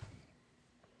this.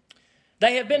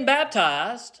 They have been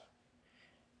baptized,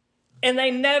 and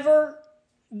they never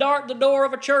dart the door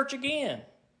of a church again.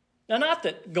 Now, not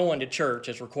that going to church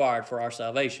is required for our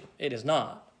salvation. It is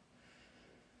not.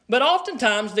 But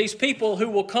oftentimes, these people who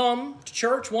will come to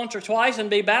church once or twice and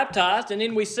be baptized, and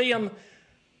then we see them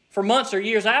for months or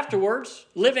years afterwards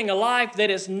living a life that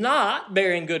is not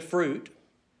bearing good fruit.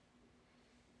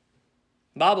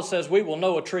 The Bible says we will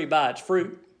know a tree by its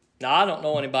fruit. Now, I don't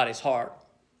know anybody's heart.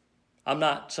 I'm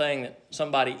not saying that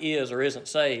somebody is or isn't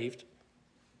saved.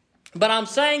 But I'm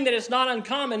saying that it's not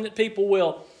uncommon that people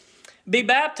will be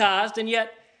baptized and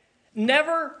yet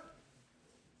never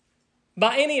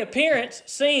by any appearance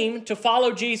seem to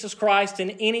follow Jesus Christ in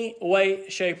any way,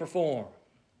 shape, or form.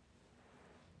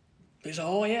 They say,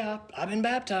 oh yeah, I've been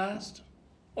baptized.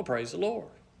 Well, praise the Lord.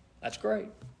 That's great.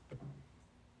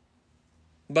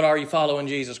 But are you following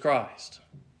Jesus Christ?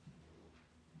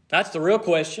 That's the real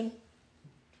question.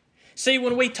 See,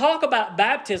 when we talk about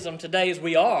baptism today as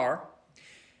we are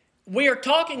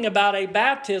talking about a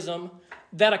baptism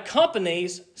that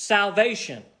accompanies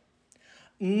salvation,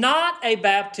 not a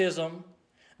baptism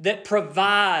that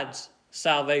provides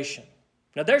salvation.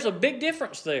 Now, there's a big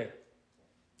difference there.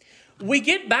 We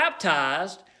get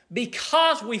baptized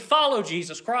because we follow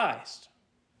Jesus Christ.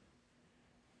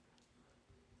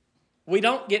 We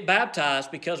don't get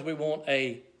baptized because we want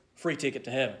a free ticket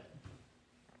to heaven.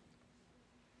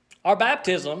 Our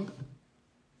baptism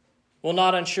will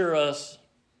not ensure us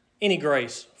any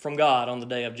grace from God on the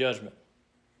day of judgment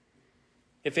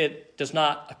if it does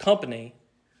not accompany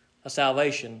a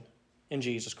salvation in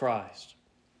Jesus Christ.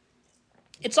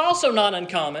 It's also not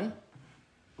uncommon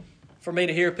for me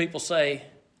to hear people say,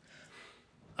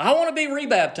 I want to be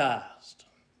rebaptized.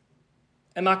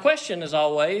 And my question is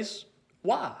always,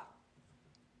 why?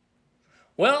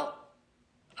 Well,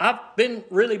 I've been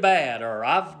really bad, or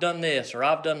I've done this, or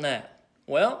I've done that.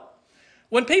 Well,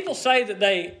 when people say that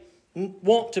they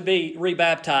want to be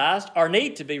rebaptized or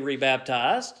need to be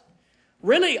rebaptized,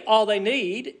 really all they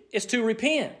need is to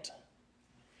repent.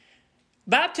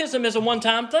 Baptism is a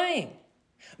one-time thing.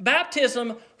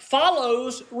 Baptism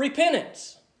follows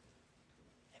repentance.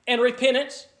 And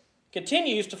repentance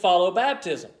continues to follow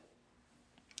baptism.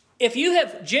 If you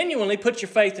have genuinely put your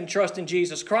faith and trust in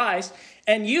Jesus Christ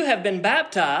and you have been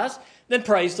baptized, then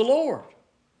praise the Lord.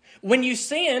 When you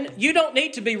sin, you don't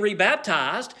need to be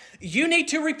rebaptized. You need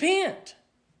to repent.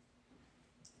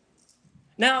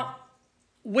 Now,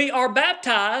 we are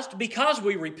baptized because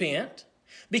we repent,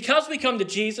 because we come to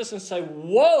Jesus and say,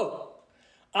 whoa,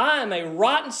 I am a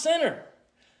rotten sinner.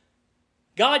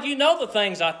 God, you know the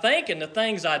things I think and the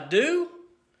things I do.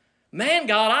 Man,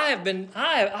 God,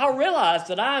 I realize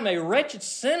that I am a wretched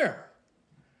sinner.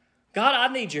 God,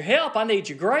 I need your help. I need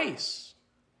your grace.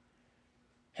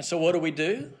 And so what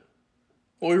do?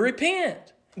 We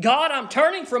repent. God, I'm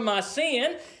turning from my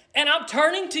sin and I'm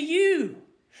turning to you.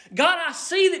 God, I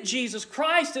see that Jesus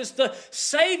Christ is the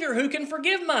Savior who can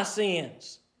forgive my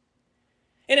sins.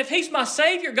 And if He's my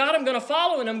Savior, God, I'm going to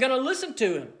follow and I'm going to listen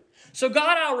to Him. So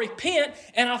God, I'll repent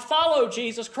and I'll follow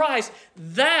Jesus Christ.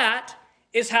 That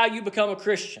is how you become a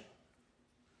Christian.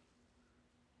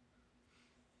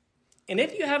 And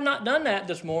if you have not done that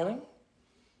this morning,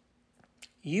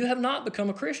 you have not become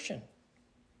a Christian.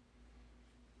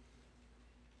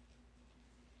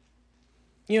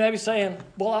 You may be saying,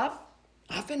 well,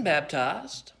 I've been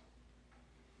baptized.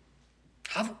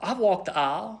 I've walked the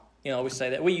aisle. You know, we say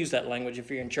that. We use that language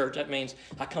if you're in church. That means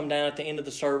I come down at the end of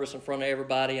the service in front of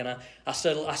everybody and I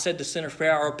said the sinner's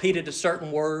prayer. I repeated the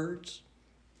certain words.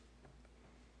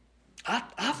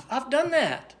 I've done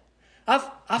that.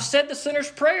 I've said the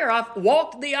sinner's prayer. I've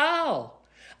walked the aisle.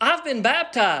 I've been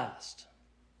baptized.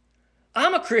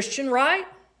 I'm a Christian, right?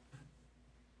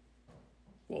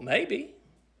 Well, maybe.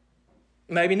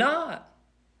 Maybe not.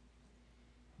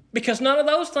 Because none of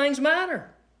those things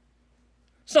matter.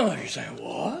 Some of you are saying,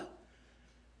 what?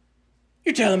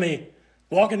 You're telling me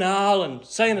walking the aisle and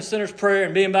saying the sinner's prayer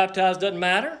and being baptized doesn't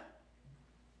matter?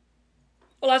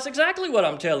 Well, that's exactly what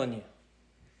I'm telling you.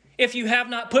 If you have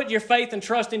not put your faith and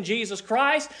trust in Jesus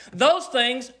Christ, those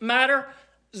things matter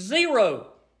zero.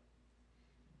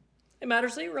 It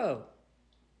matters zero.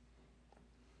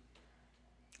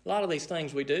 A lot of these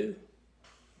things we do.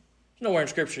 There's nowhere in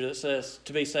Scripture that says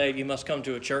to be saved you must come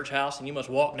to a church house and you must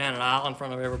walk down an aisle in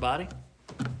front of everybody.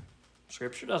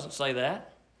 Scripture doesn't say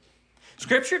that.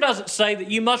 Scripture doesn't say that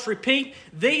you must repeat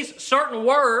these certain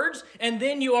words and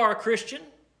then you are a Christian.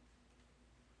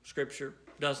 Scripture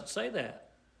doesn't say that.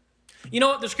 You know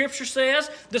what the Scripture says?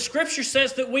 The Scripture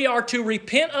says that we are to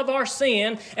repent of our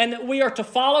sin and that we are to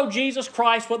follow Jesus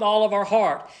Christ with all of our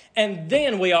heart. And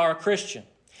then we are a Christian.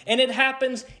 And it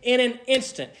happens in an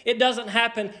instant. It doesn't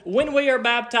happen when we are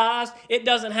baptized. It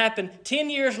doesn't happen 10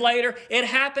 years later. It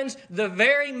happens the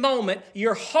very moment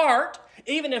your heart,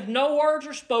 even if no words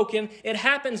are spoken, it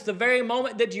happens the very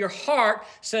moment that your heart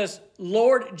says,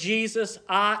 Lord Jesus,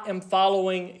 I am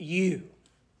following you.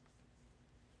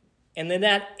 And in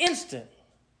that instant,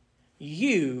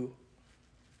 you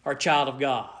are a child of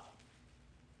God.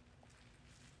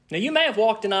 Now, you may have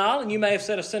walked an aisle and you may have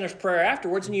said a sinner's prayer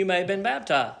afterwards and you may have been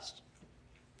baptized.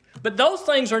 But those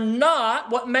things are not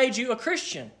what made you a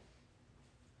Christian.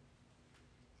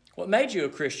 What made you a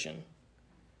Christian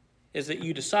is that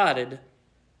you decided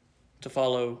to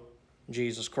follow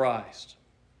Jesus Christ.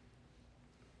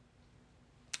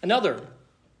 Another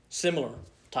similar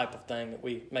type of thing that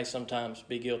we may sometimes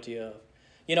be guilty of.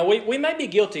 You know, we may be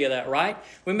guilty of that, right?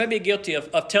 We may be guilty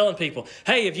of telling people,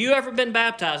 hey, have you ever been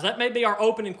baptized? That may be our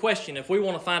opening question if we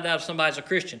want to find out if somebody's a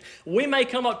Christian. We may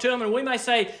come up to them and we may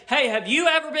say, hey, have you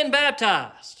ever been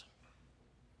baptized?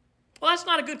 Well, that's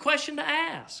not a good question to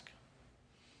ask.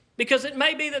 Because it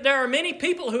may be that there are many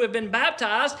people who have been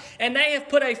baptized and they have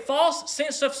put a false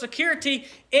sense of security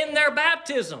in their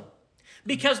baptism.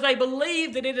 Because they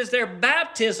believe that it is their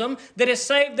baptism that has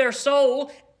saved their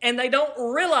soul, and they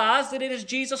don't realize that it is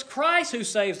Jesus Christ who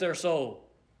saves their soul.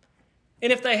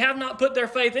 And if they have not put their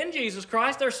faith in Jesus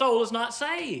Christ, their soul is not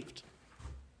saved.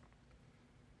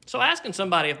 So asking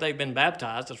somebody if they've been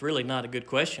baptized is really not a good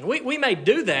question. We may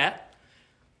do that.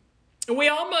 We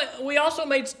also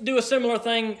may do a similar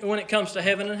thing when it comes to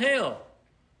heaven and hell.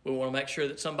 We want to make sure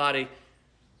that somebody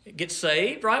gets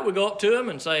saved, right? We go up to them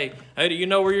and say, hey, do you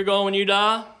know where you're going when you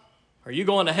die? Are you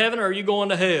going to heaven or are you going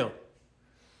to hell?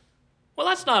 Well,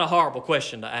 that's not a horrible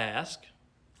question to ask.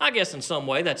 I guess in some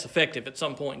way that's effective at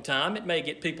some point in time. It may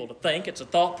get people to think. It's a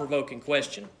thought-provoking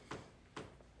question.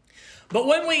 But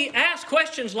when we ask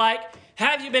questions like,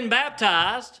 have you been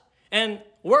baptized? And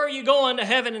where are you going to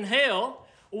heaven and hell?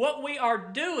 What we are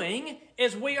doing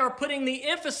is we are putting the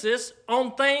emphasis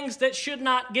on things that should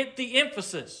not get the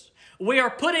emphasis. We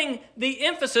are putting the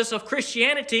emphasis of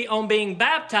Christianity on being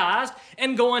baptized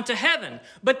and going to heaven.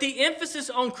 But the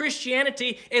emphasis on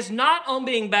Christianity is not on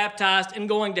being baptized and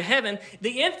going to heaven.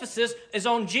 The emphasis is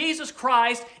on Jesus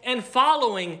Christ and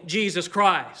following Jesus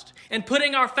Christ and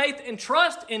putting our faith and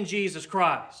trust in Jesus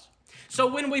Christ. So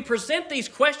when we present these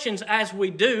questions as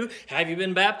we do, have you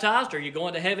been baptized? Are you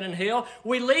going to heaven and hell?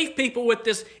 We leave people with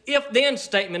this if-then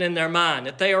statement in their mind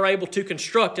that they are able to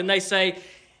construct. And they say,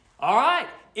 all right,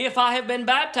 if I have been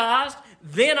baptized,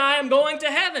 then I am going to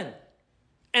heaven.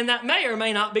 And that may or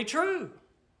may not be true.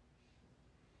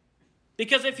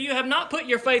 Because if you have not put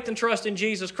your faith and trust in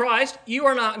Jesus Christ, you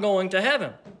are not going to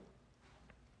heaven.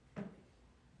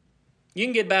 You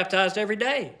can get baptized every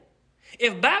day.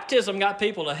 If baptism got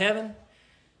people to heaven,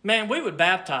 man, we would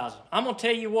baptize them. I'm going to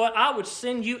tell you what, I would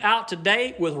send you out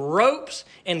today with ropes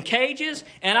and cages,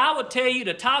 and I would tell you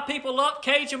to tie people up,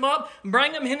 cage them up,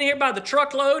 bring them in here by the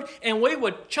truckload, and we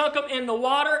would chunk them in the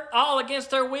water all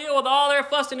against their will with all their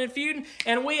fussing and feuding,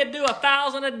 and we'd do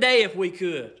 1,000 a day if we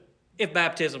could. If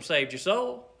baptism saved your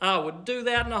soul, I would do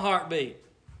that in a heartbeat.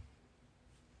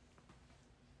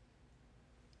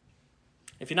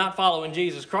 If you're not following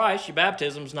Jesus Christ, your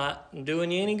baptism's not doing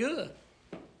you any good.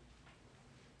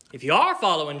 If you are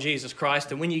following Jesus Christ,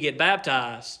 then when you get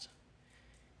baptized,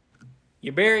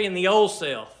 you're burying the old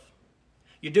self.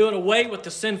 You're doing away with the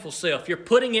sinful self. You're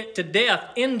putting it to death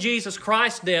in Jesus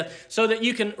Christ's death so that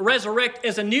you can resurrect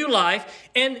as a new life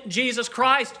in Jesus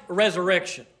Christ's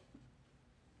resurrection.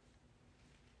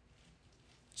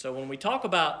 So when we talk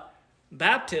about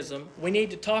baptism, we need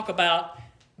to talk about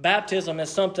baptism as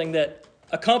something that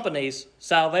accompanies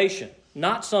salvation,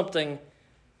 not something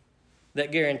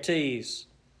that guarantees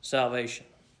salvation.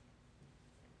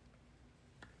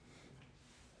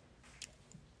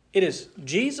 It is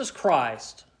Jesus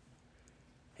Christ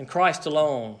and Christ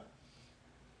alone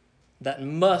that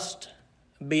must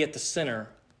be at the center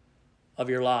of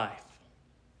your life.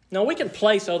 Now, we can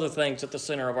place other things at the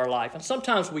center of our life, and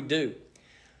sometimes we do.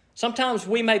 Sometimes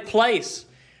we may place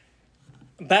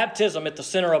baptism at the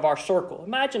center of our circle.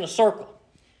 Imagine a circle,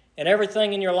 and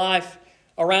everything in your life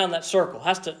around that circle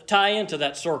has to tie into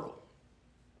that circle.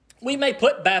 We may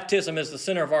put baptism as the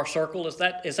center of our circle. Is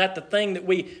that the thing that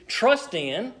we trust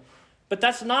in? But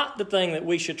that's not the thing that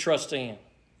we should trust in.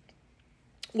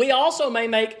 We also may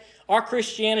make our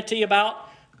Christianity about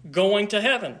going to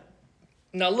heaven.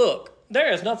 Now look,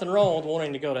 there is nothing wrong with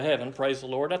wanting to go to heaven. Praise the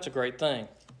Lord. That's a great thing.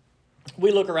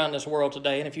 We look around this world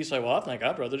today, and if you say, well, I think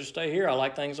I'd rather just stay here. I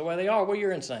like things the way they are. Well,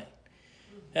 you're insane.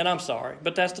 And I'm sorry,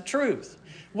 but that's the truth.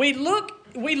 We look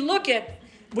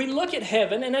at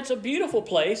heaven, and that's a beautiful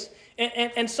place.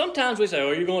 And sometimes we say,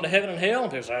 oh, you're going to heaven and hell?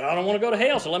 And people say, I don't want to go to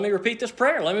hell, so let me repeat this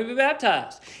prayer. Let me be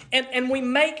baptized. And we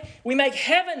make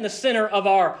heaven the center of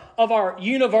our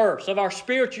universe, of our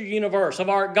spiritual universe, of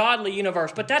our godly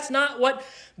universe. But that's not what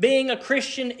being a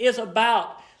Christian is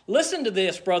about. Listen to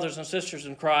this, brothers and sisters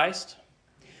in Christ.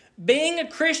 Being a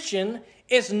Christian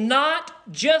is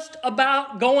not just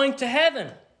about going to heaven.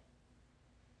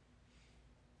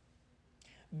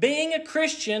 Being a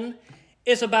Christian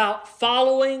is about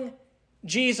following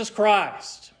Jesus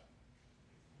Christ.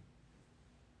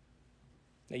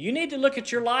 Now, you need to look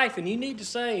at your life and you need to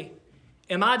say,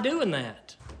 am I doing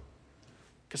that?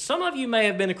 Because some of you may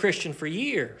have been a Christian for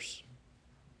years.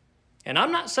 And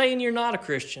I'm not saying you're not a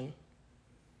Christian,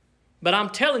 but I'm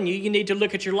telling you, you need to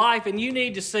look at your life and you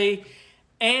need to see,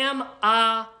 am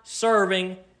I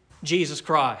serving Jesus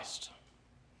Christ?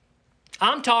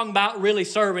 I'm talking about really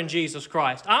serving Jesus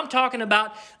Christ. I'm talking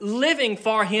about living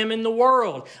for Him in the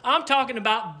world. I'm talking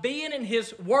about being in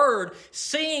His Word,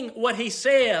 seeing what He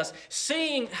says,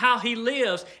 seeing how He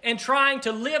lives, and trying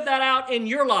to live that out in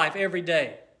your life every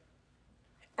day.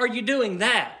 Are you doing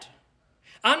that?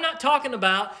 I'm not talking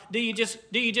about, do you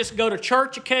just go to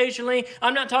church occasionally?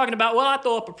 I'm not talking about, well, I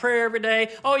throw up a prayer every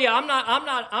day. Oh yeah, I'm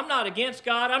not against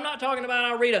God. I'm not talking about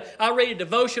I read a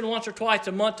devotion once or twice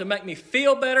a month to make me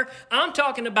feel better. I'm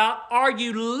talking about, are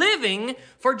you living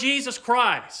for Jesus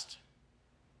Christ?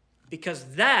 Because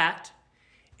that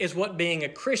is what being a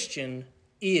Christian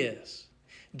is.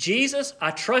 Jesus,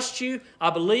 I trust you. I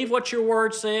believe what your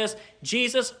word says.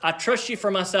 Jesus, I trust you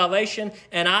for my salvation,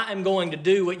 and I am going to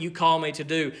do what you call me to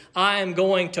do. I am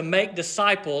going to make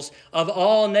disciples of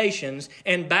all nations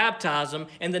and baptize them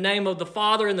in the name of the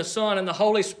Father and the Son and the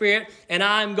Holy Spirit, and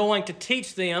I am going to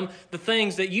teach them the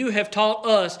things that you have taught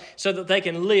us so that they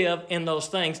can live in those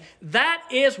things. That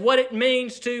is what it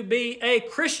means to be a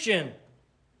Christian.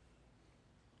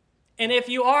 And if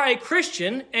you are a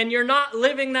Christian and you're not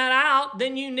living that out,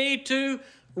 then you need to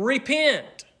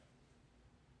repent.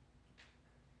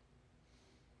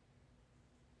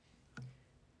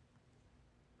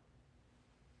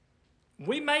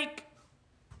 We make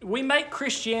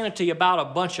Christianity about a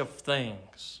bunch of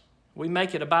things. We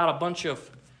make it about a bunch of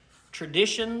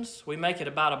traditions. We make it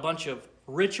about a bunch of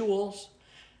rituals.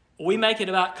 We make it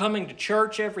about coming to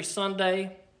church every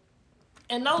Sunday.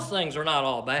 And those things are not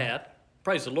all bad.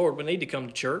 Praise the Lord, we need to come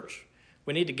to church.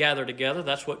 We need to gather together.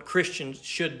 That's what Christians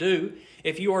should do.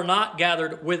 If you are not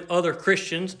gathered with other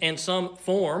Christians in some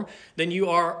form, then you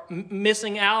are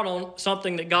missing out on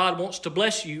something that God wants to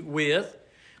bless you with.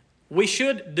 We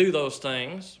should do those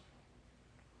things,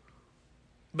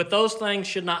 but those things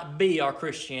should not be our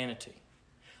Christianity.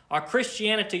 Our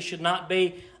Christianity should not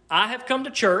be, I have come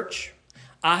to church,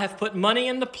 I have put money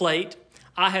in the plate,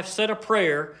 I have said a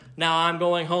prayer, now I'm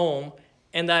going home,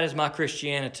 and that is my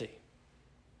Christianity.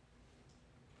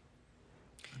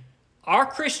 Our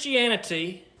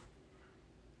Christianity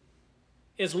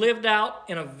is lived out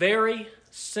in a very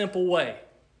simple way.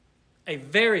 A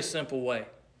very simple way.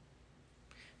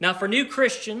 Now, for new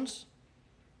Christians,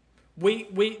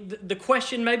 the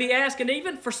question may be asked, and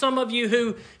even for some of you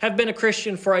who have been a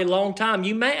Christian for a long time,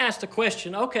 you may ask the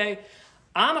question, okay,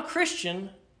 I'm a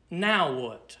Christian, now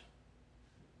what?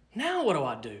 Now what do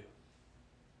I do?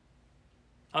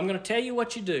 I'm going to tell you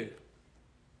what you do.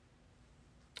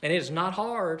 And it is not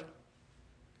hard.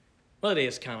 Well, it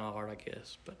is kind of hard, I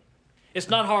guess. But It's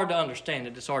not hard to understand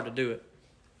it. It's hard to do it.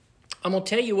 I'm going to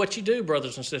tell you what you do,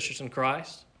 brothers and sisters in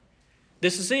Christ.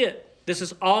 This is it. This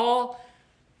is all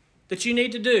that you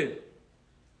need to do.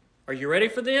 Are you ready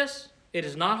for this? It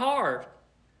is not hard.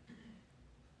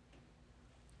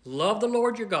 Love the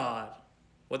Lord your God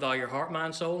with all your heart,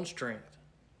 mind, soul, and strength.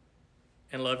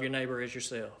 And love your neighbor as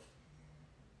yourself.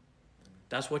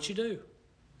 That's what you do.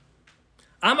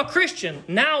 I'm a Christian.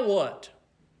 Now what?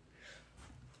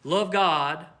 Love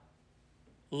God.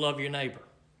 Love your neighbor.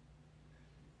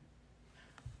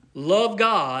 Love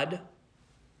God.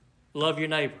 Love your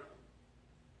neighbor.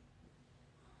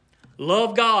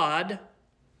 Love God.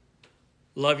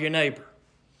 Love your neighbor.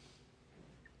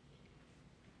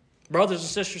 Brothers and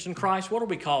sisters in Christ, what are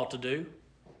we called to do?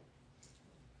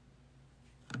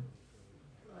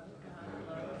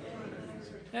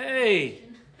 Hey,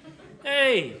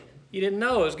 you didn't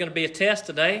know it was going to be a test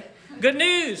today. Good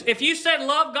news. If you said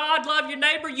love God, love your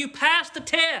neighbor, you passed the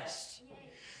test.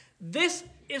 This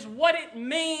is what it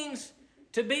means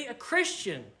to be a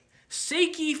Christian.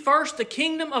 Seek ye first the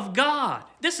kingdom of God.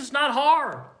 This is not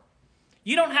hard.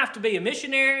 You don't have to be a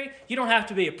missionary. You don't have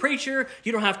to be a preacher.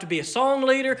 You don't have to be a song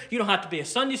leader. You don't have to be a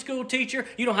Sunday school teacher.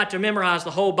 You don't have to memorize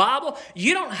the whole Bible.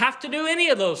 You don't have to do any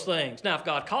of those things. Now, if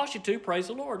God calls you to, praise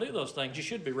the Lord, do those things. You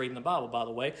should be reading the Bible, by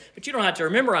the way, but you don't have to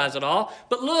memorize it all.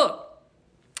 But look,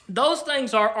 those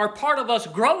things are part of us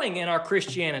growing in our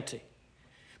Christianity.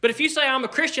 But if you say, I'm a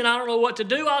Christian, I don't know what to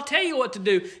do, I'll tell you what to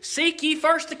do. Seek ye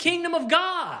first the kingdom of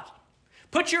God.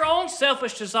 Put your own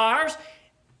selfish desires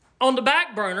on the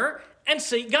back burner and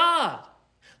seek God.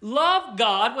 Love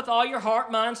God with all your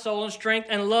heart, mind, soul, and strength,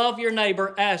 and love your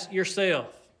neighbor as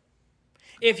yourself.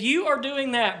 If you are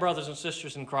doing that, brothers and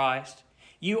sisters in Christ,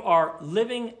 you are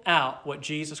living out what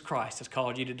Jesus Christ has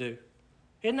called you to do.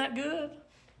 Isn't that good?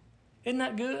 Isn't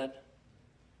that good?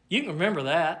 You can remember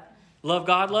that. Love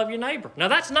God, love your neighbor. Now,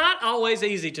 that's not always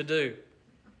easy to do.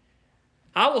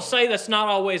 I will say that's not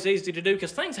always easy to do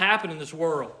because things happen in this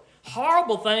world.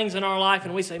 Horrible things in our life,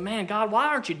 and we say, man, God, why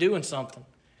aren't you doing something?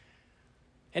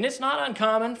 And it's not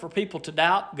uncommon for people to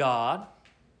doubt God.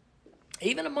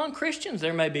 Even among Christians,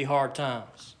 there may be hard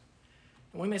times.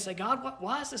 And we may say, God,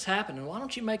 why is this happening? Why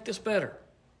don't you make this better?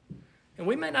 And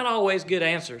we may not always get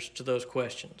answers to those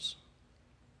questions.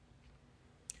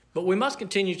 But we must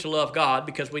continue to love God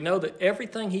because we know that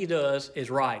everything He does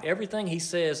is right. Everything He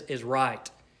says is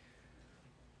right.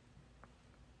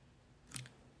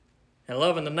 And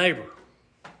loving the neighbor.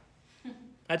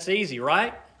 That's easy,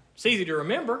 right? It's easy to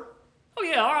remember. Oh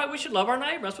yeah, all right, we should love our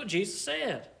neighbor. That's what Jesus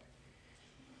said.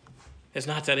 It's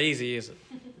not that easy, is it?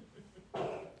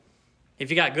 If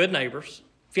you got good neighbors,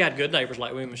 if you had good neighbors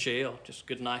like we and Michelle, just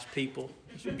good, nice people,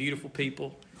 just beautiful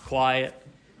people, quiet,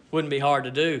 wouldn't be hard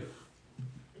to do.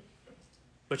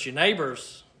 But your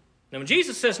neighbors, now when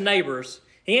Jesus says neighbors,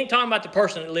 He ain't talking about the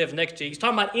person that lives next to you. He's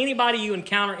talking about anybody you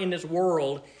encounter in this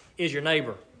world is your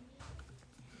neighbor.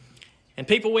 And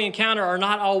people we encounter are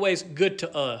not always good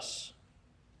to us.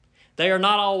 They are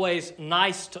not always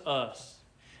nice to us.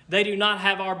 They do not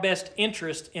have our best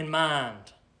interest in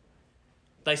mind.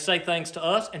 They say things to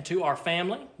us and to our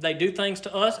family. They do things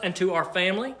to us and to our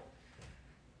family.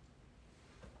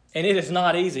 And it is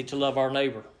not easy to love our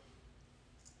neighbor.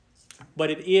 But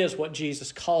it is what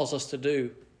Jesus calls us to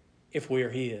do if we are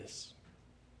His.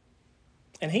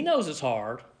 And He knows it's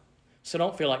hard. So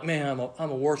don't feel like, man, I'm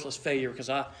a worthless failure because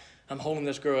I'm holding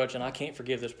this grudge and I can't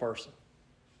forgive this person.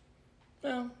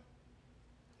 Well,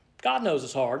 God knows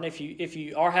it's hard. And if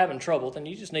you are having trouble, then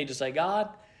you just need to say, God,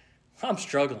 I'm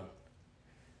struggling.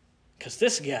 Because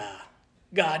this guy,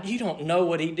 God, you don't know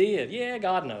what he did. Yeah,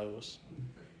 God knows.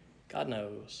 God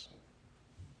knows.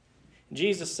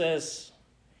 Jesus says,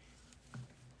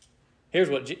 here's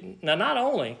what, now not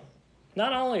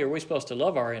only are we supposed to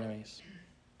love our enemies,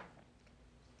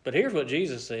 but here's what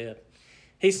Jesus said.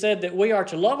 He said that we are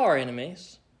to love our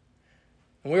enemies,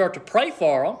 and we are to pray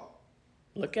for them.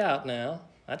 Look out now.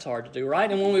 That's hard to do,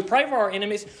 right? And when we pray for our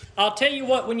enemies, I'll tell you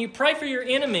what, when you pray for your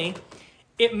enemy,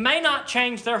 it may not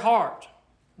change their heart.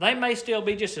 They may still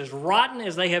be just as rotten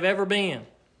as they have ever been.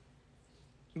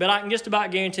 But I can just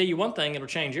about guarantee you one thing, it'll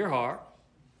change your heart.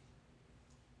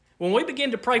 When we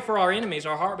begin to pray for our enemies,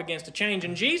 our heart begins to change.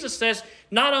 And Jesus says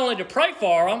not only to pray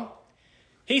for them,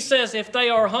 He says if they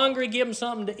are hungry, give them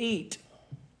something to eat.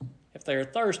 If they are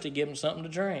thirsty, give them something to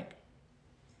drink.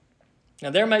 Now,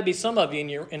 there may be some of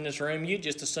you in this room, you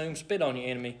just assume spit on your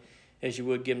enemy as you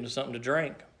would give them something to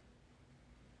drink.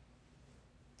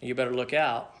 You better look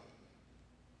out,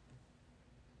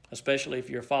 especially if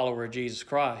you're a follower of Jesus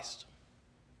Christ.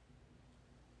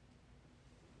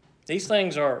 These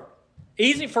things are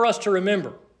easy for us to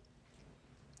remember.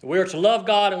 We are to love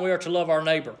God and we are to love our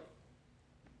neighbor.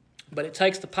 But it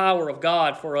takes the power of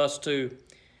God for us to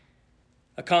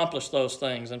accomplish those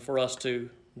things and for us to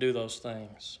do those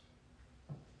things.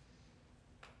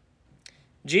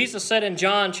 Jesus said in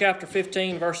John chapter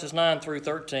 15, verses 9 through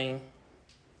 13,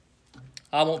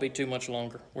 I won't be too much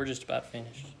longer. We're just about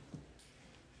finished.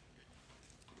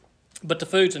 But the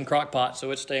food's in crock pot, so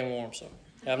it's staying warm, so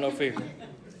have no fear.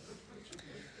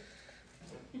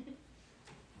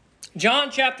 John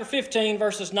chapter 15,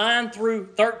 verses 9 through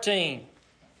 13.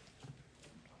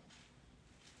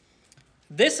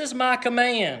 This is my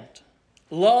command.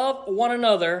 Love one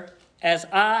another as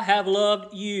I have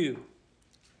loved you.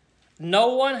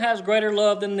 No one has greater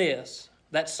love than this,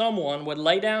 that someone would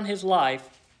lay down his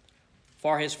life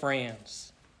for his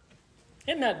friends.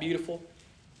 Isn't that beautiful?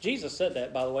 Jesus said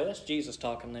that, by the way. That's Jesus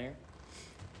talking there.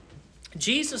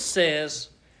 Jesus says,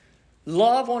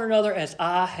 love one another as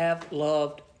I have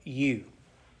loved you.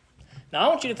 Now, I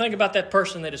want you to think about that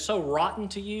person that is so rotten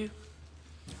to you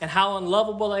and how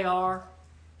unlovable they are.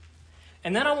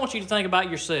 And then I want you to think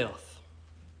about yourself.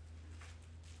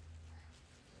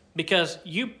 Because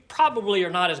you probably are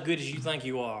not as good as you think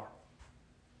you are.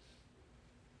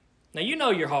 Now, you know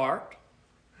your heart.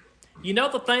 You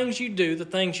know the things you do, the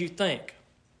things you think.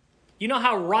 You know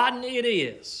how rotten it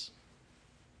is.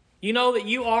 You know that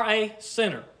you are a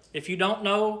sinner. If you don't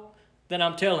know, then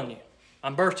I'm telling you.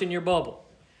 I'm bursting your bubble.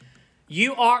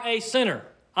 You are a sinner.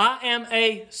 I am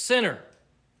a sinner.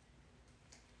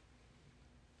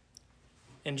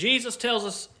 And Jesus tells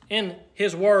us in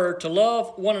His Word to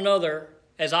love one another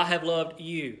as I have loved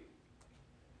you.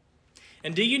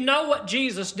 And do you know what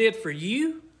Jesus did for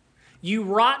you? You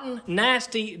rotten,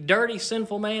 nasty, dirty,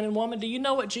 sinful man and woman, do you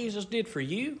know what Jesus did for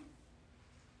you?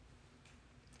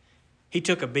 He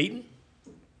took a beating.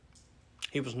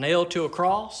 He was nailed to a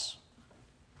cross.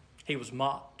 He was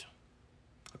mocked.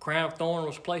 A crown of thorns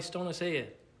was placed on his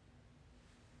head.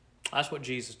 That's what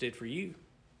Jesus did for you.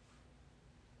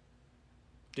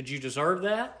 Did you deserve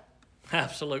that?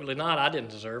 Absolutely not. I didn't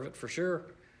deserve it, for sure.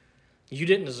 You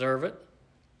didn't deserve it.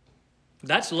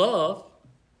 That's love.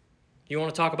 You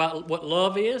want to talk about what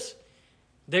love is?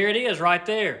 There it is right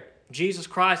there. Jesus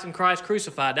Christ and Christ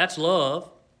crucified. That's love.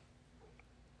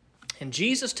 And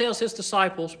Jesus tells His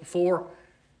disciples before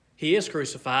He is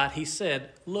crucified, He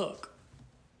said, look,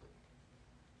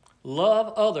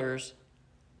 love others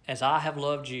as I have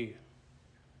loved you.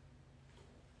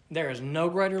 There is no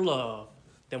greater love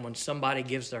than when somebody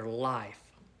gives their life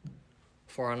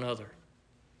for another.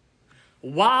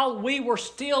 While we were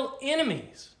still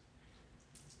enemies,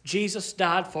 Jesus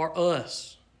died for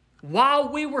us. While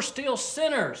we were still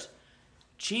sinners,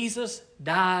 Jesus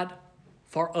died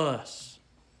for us.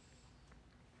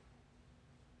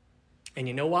 And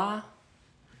you know why?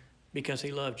 Because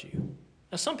He loved you.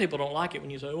 Now, some people don't like it when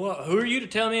you say, well, who are you to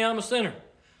tell me I'm a sinner?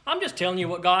 I'm just telling you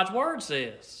what God's Word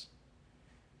says.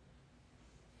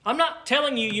 I'm not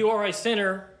telling you you are a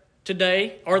sinner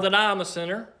today or that I am a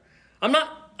sinner. I'm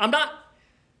not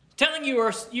telling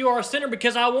you you are a sinner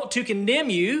because I want to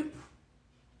condemn you.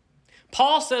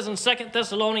 Paul says in 2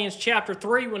 Thessalonians chapter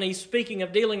 3, when he's speaking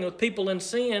of dealing with people in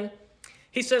sin,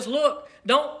 he says, look,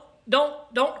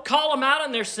 don't call them out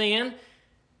in their sin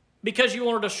because you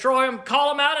want to destroy them. Call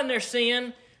them out in their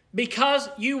sin because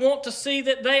you want to see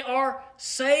that they are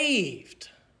saved,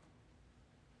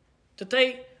 that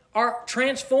they are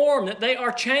transformed, that they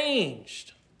are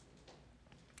changed.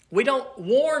 We don't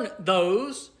warn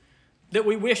those that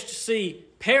we wish to see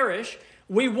perish.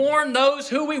 We warn those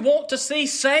who we want to see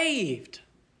saved.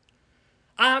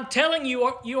 I'm telling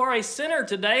you, you are a sinner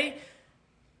today,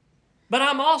 but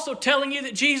I'm also telling you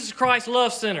that Jesus Christ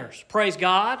loves sinners. Praise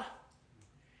God.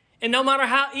 And no matter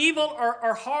how evil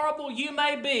or horrible you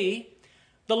may be,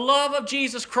 the love of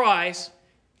Jesus Christ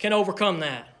can overcome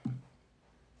that.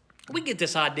 We get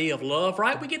this idea of love,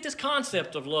 right? We get this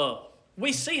concept of love.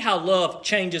 We see how love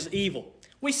changes evil.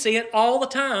 We see it all the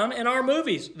time in our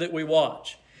movies that we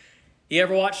watch. You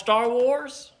ever watch Star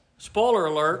Wars? Spoiler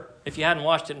alert, if you hadn't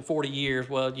watched it in 40 years,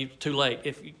 well, you're too late.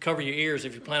 If you cover your ears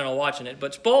if you're planning on watching it.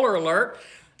 But spoiler alert,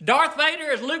 Darth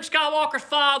Vader is Luke Skywalker's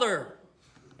father.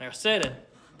 There, I said it.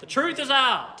 The truth is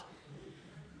out.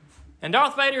 And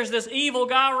Darth Vader is this evil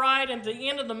guy, right? And at the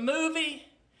end of the movie,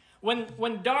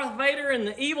 when Darth Vader and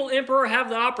the evil emperor have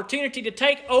the opportunity to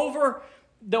take over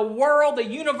the world, the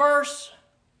universe,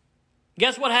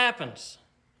 guess what happens?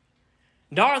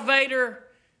 Darth Vader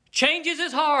changes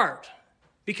his heart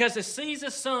because he sees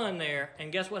his son there,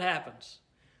 and guess what happens?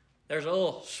 There's a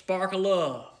little spark of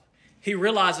love. He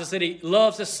realizes that he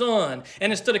loves his son,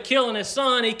 and instead of killing his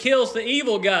son, he kills the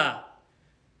evil guy,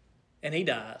 and he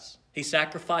dies. He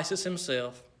sacrifices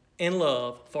himself, in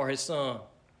love for his Son.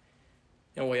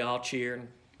 And we all cheer, and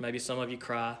maybe some of you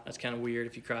cry. That's kind of weird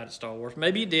if you cried at Star Wars.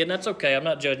 Maybe you did, and that's okay. I'm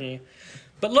not judging you.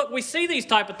 But look, we see these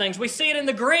type of things. We see it in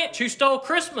the Grinch who stole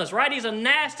Christmas, right? He's a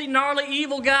nasty, gnarly,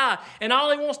 evil guy, and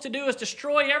all he wants to do is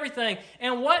destroy everything.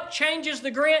 And what changes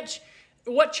the Grinch?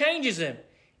 What changes him?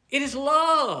 It is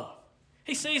love.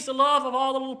 He sees the love of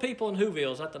all the little people in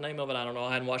Whoville. Is that the name of it? I don't know.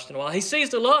 I hadn't watched it in a while. He sees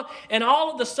the love, and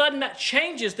all of a sudden that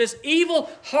changes this evil,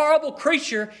 horrible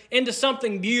creature into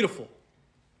something beautiful,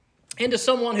 into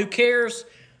someone who cares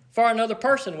for another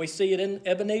person. We see it in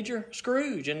Ebenezer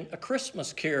Scrooge in A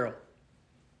Christmas Carol.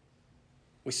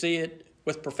 We see it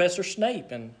with Professor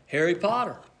Snape and Harry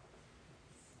Potter.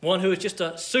 One who is just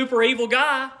a super evil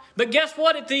guy. But guess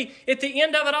what? At the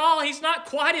end of it all, he's not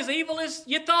quite as evil as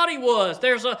you thought he was.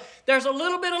 There's a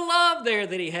little bit of love there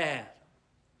that he had.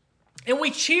 And we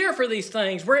cheer for these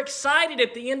things. We're excited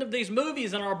at the end of these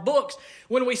movies and our books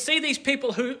when we see these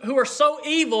people who are so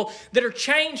evil that are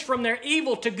changed from their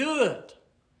evil to good.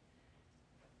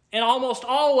 And almost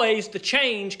always the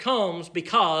change comes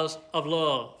because of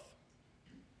love.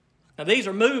 Now, these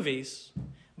are movies,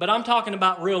 but I'm talking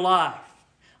about real life.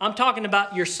 I'm talking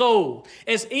about your soul.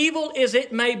 As evil as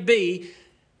it may be,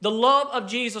 the love of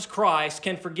Jesus Christ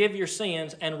can forgive your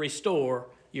sins and restore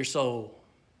your soul.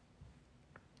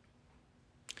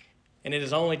 And it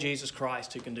is only Jesus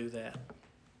Christ who can do that.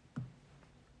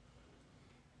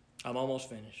 I'm almost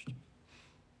finished.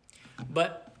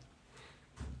 But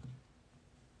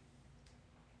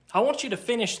I want you to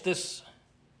finish this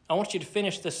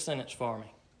sentence for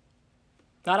me.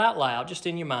 Not out loud, just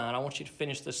in your mind. I want you to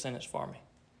finish this sentence for me.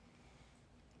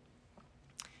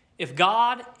 If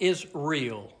God is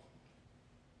real,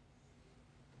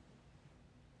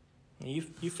 you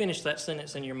finish that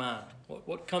sentence in your mind.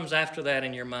 What comes after that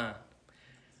in your mind?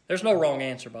 There's no wrong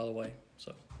answer, by the way,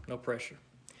 so no pressure.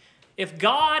 If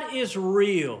God is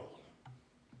real,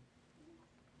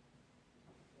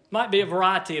 might be a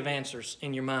variety of answers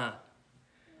in your mind.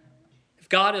 If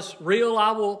God is real,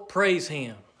 I will praise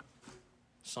Him.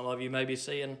 Some of you may be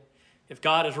saying, if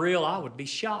God is real, I would be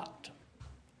shocked.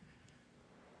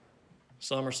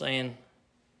 Some are saying,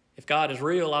 if God is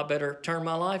real, I better turn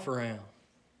my life around.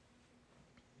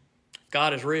 If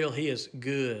God is real, He is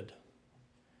good.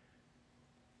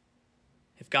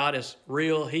 If God is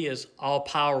real, He is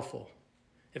all-powerful.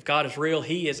 If God is real,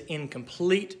 He is in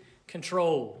complete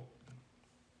control.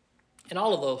 And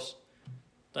all of those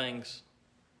things,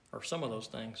 or some of those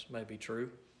things, may be true.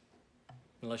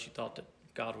 Unless you thought that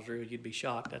God was real, you'd be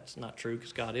shocked. That's not true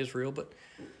because God is real. But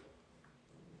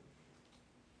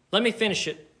let me finish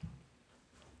it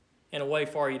in a way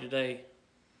for you today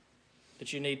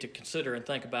that you need to consider and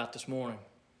think about this morning.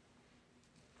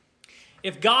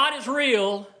 If God is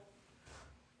real,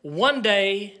 one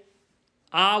day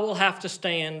I will have to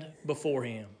stand before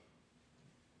Him.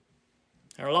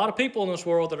 There are a lot of people in this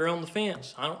world that are on the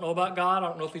fence. I don't know about God. I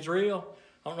don't know if He's real.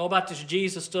 I don't know about this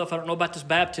Jesus stuff. I don't know about this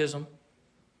baptism.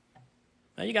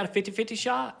 Now, you got a 50-50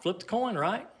 shot. Flip the coin,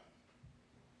 right?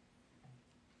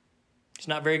 It's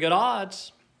not very good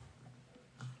odds.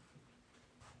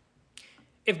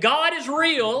 If God is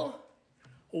real,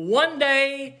 one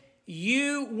day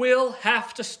you will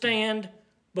have to stand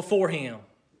before Him.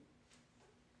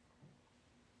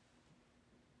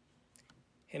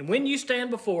 And when you stand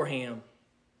before Him,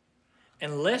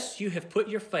 unless you have put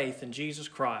your faith in Jesus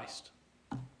Christ,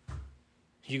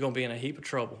 you're going to be in a heap of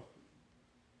trouble.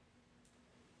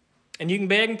 And you can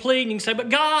beg and plead, and you can say, but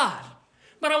God,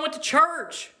 I went to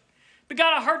church. But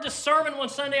God, I heard this sermon one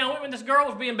Sunday. I went when this girl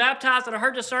was being baptized, and I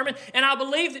heard this sermon, and I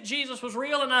believed that Jesus was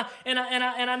real, and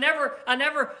I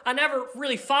never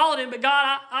really followed Him. But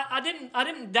God, I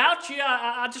didn't doubt You.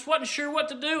 I just wasn't sure what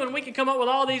to do, and we can come up with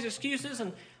all these excuses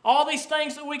and all these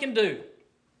things that we can do.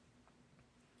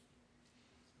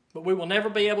 But we will never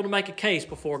be able to make a case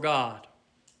before God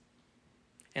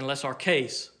unless our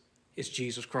case is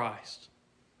Jesus Christ.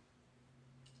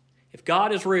 If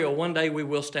God is real, one day we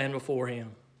will stand before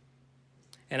Him.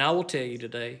 And I will tell you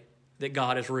today that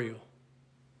God is real.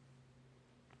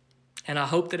 And I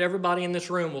hope that everybody in this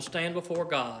room will stand before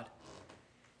God.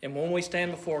 And when we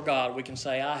stand before God, we can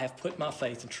say, I have put my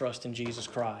faith and trust in Jesus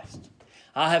Christ.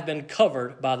 I have been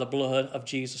covered by the blood of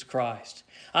Jesus Christ.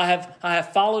 I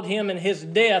have followed Him, and His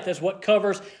death is what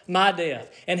covers my death.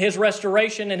 And His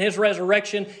restoration and His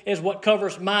resurrection is what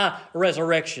covers my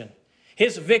resurrection.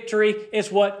 His victory is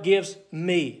what gives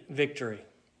me victory.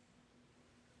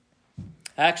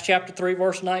 Acts chapter 3,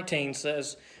 verse 19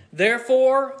 says,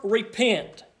 therefore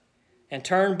repent and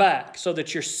turn back so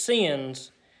that your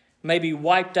sins may be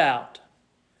wiped out,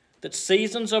 that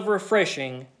seasons of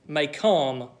refreshing may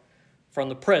come from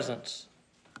the presence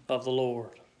of the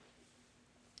Lord.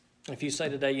 If you say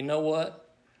today, you know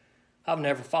what? I've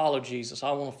never followed Jesus.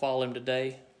 I want to follow him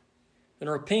today. Then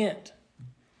repent.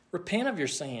 Repent of your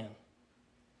sin.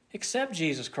 Accept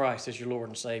Jesus Christ as your Lord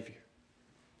and Savior.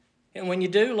 And when you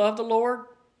do, love the Lord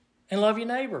and love your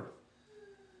neighbor.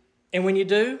 And when you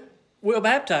do, we'll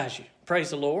baptize you. Praise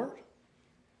the Lord.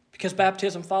 Because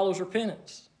baptism follows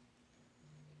repentance.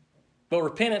 But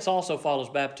repentance also follows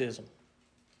baptism.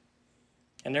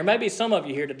 And there may be some of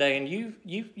you here today, and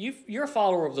you're a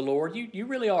follower of the Lord. You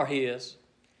really are his.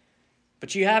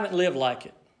 But you haven't lived like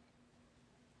it.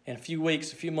 In a few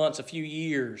weeks, a few months, a few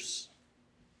years.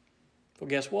 Well,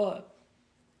 guess what?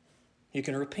 You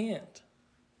can repent.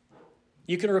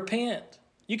 You can repent.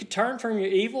 You can turn from your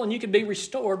evil and you can be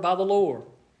restored by the Lord.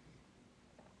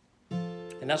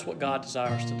 And that's what God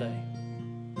desires today.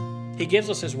 He gives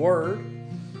us his word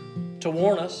to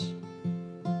warn us,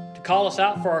 to call us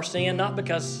out for our sin, not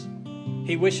because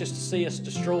he wishes to see us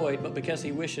destroyed, but because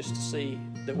he wishes to see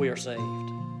that we are saved.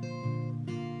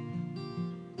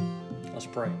 Let's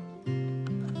pray.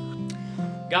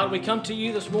 God, we come to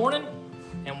you this morning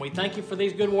and we thank you for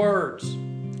these good words.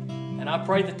 And I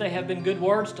pray that they have been good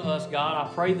words to us, God.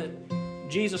 I pray that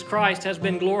Jesus Christ has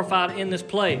been glorified in this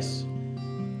place.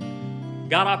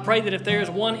 God, I pray that if there is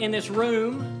one in this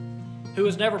room who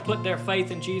has never put their faith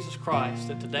in Jesus Christ,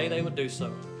 that today they would do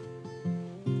so.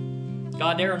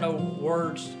 God, there are no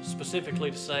words specifically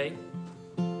to say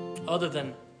other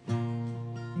than,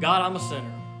 God, I'm a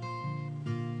sinner.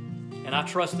 And I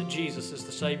trust that Jesus is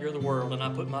the Savior of the world, and I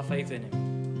put my faith in him.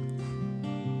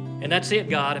 And that's it,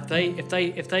 God.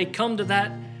 If they come to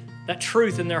that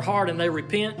truth in their heart and they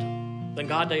repent, then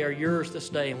God, they are yours this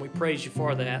day, and we praise you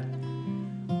for that.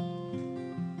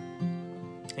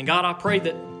 And God, I pray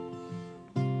that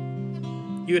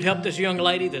you would help this young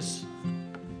lady that's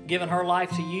given her life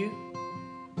to you,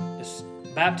 this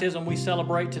baptism we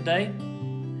celebrate today.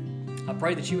 I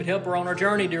pray that you would help her on her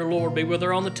journey, dear Lord. Be with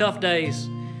her on the tough days.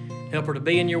 Help her to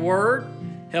be in your word.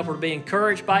 Help her to be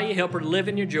encouraged by you. Help her to live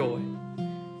in your joy.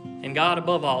 And God,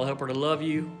 above all, help her to love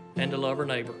you and to love her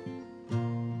neighbor.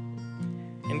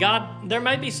 And God, there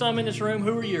may be some in this room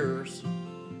who are yours,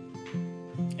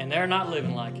 and they're not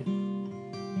living like it.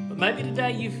 But maybe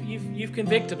today you've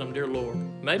convicted them, dear Lord.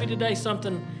 Maybe today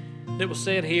something that was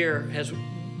said here has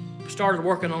started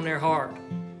working on their heart.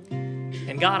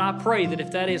 And God, I pray that if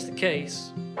that is the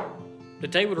case,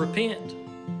 that they would repent.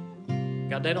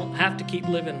 God, they don't have to keep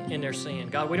living in their sin.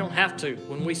 God, we don't have to.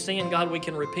 When we sin, God, we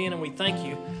can repent, and we thank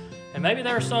you. And maybe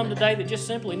there are some today that just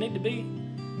simply need to be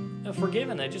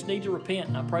forgiven. They just need to repent,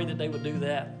 and I pray that they would do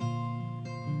that.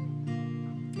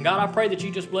 And God, I pray that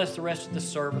you just bless the rest of this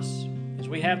service as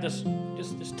we have this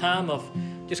time of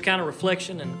just kind of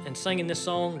reflection and singing this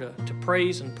song to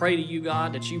praise and pray to you,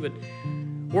 God, that you would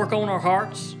work on our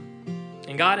hearts.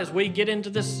 And God, as we get into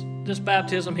this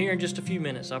baptism here in just a few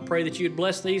minutes, I pray that you would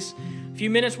bless these few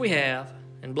minutes we have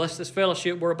and bless this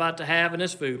fellowship we're about to have and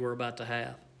this food we're about to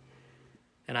have.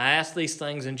 And I ask these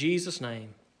things in Jesus'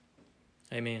 name.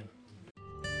 Amen.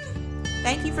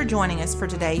 Thank you for joining us for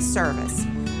today's service.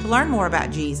 To learn more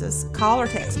about Jesus, call or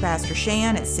text Pastor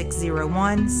Shan at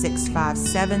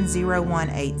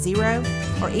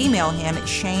 601-657-0180 or email him at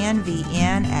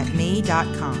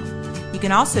shanvn@me.com. You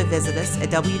can also visit us at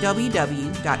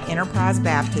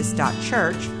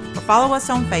www.enterprisebaptist.church or follow us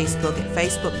on Facebook at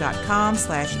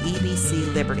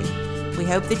facebook.com/EBC Liberty. We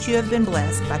hope that you have been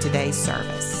blessed by today's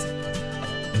service.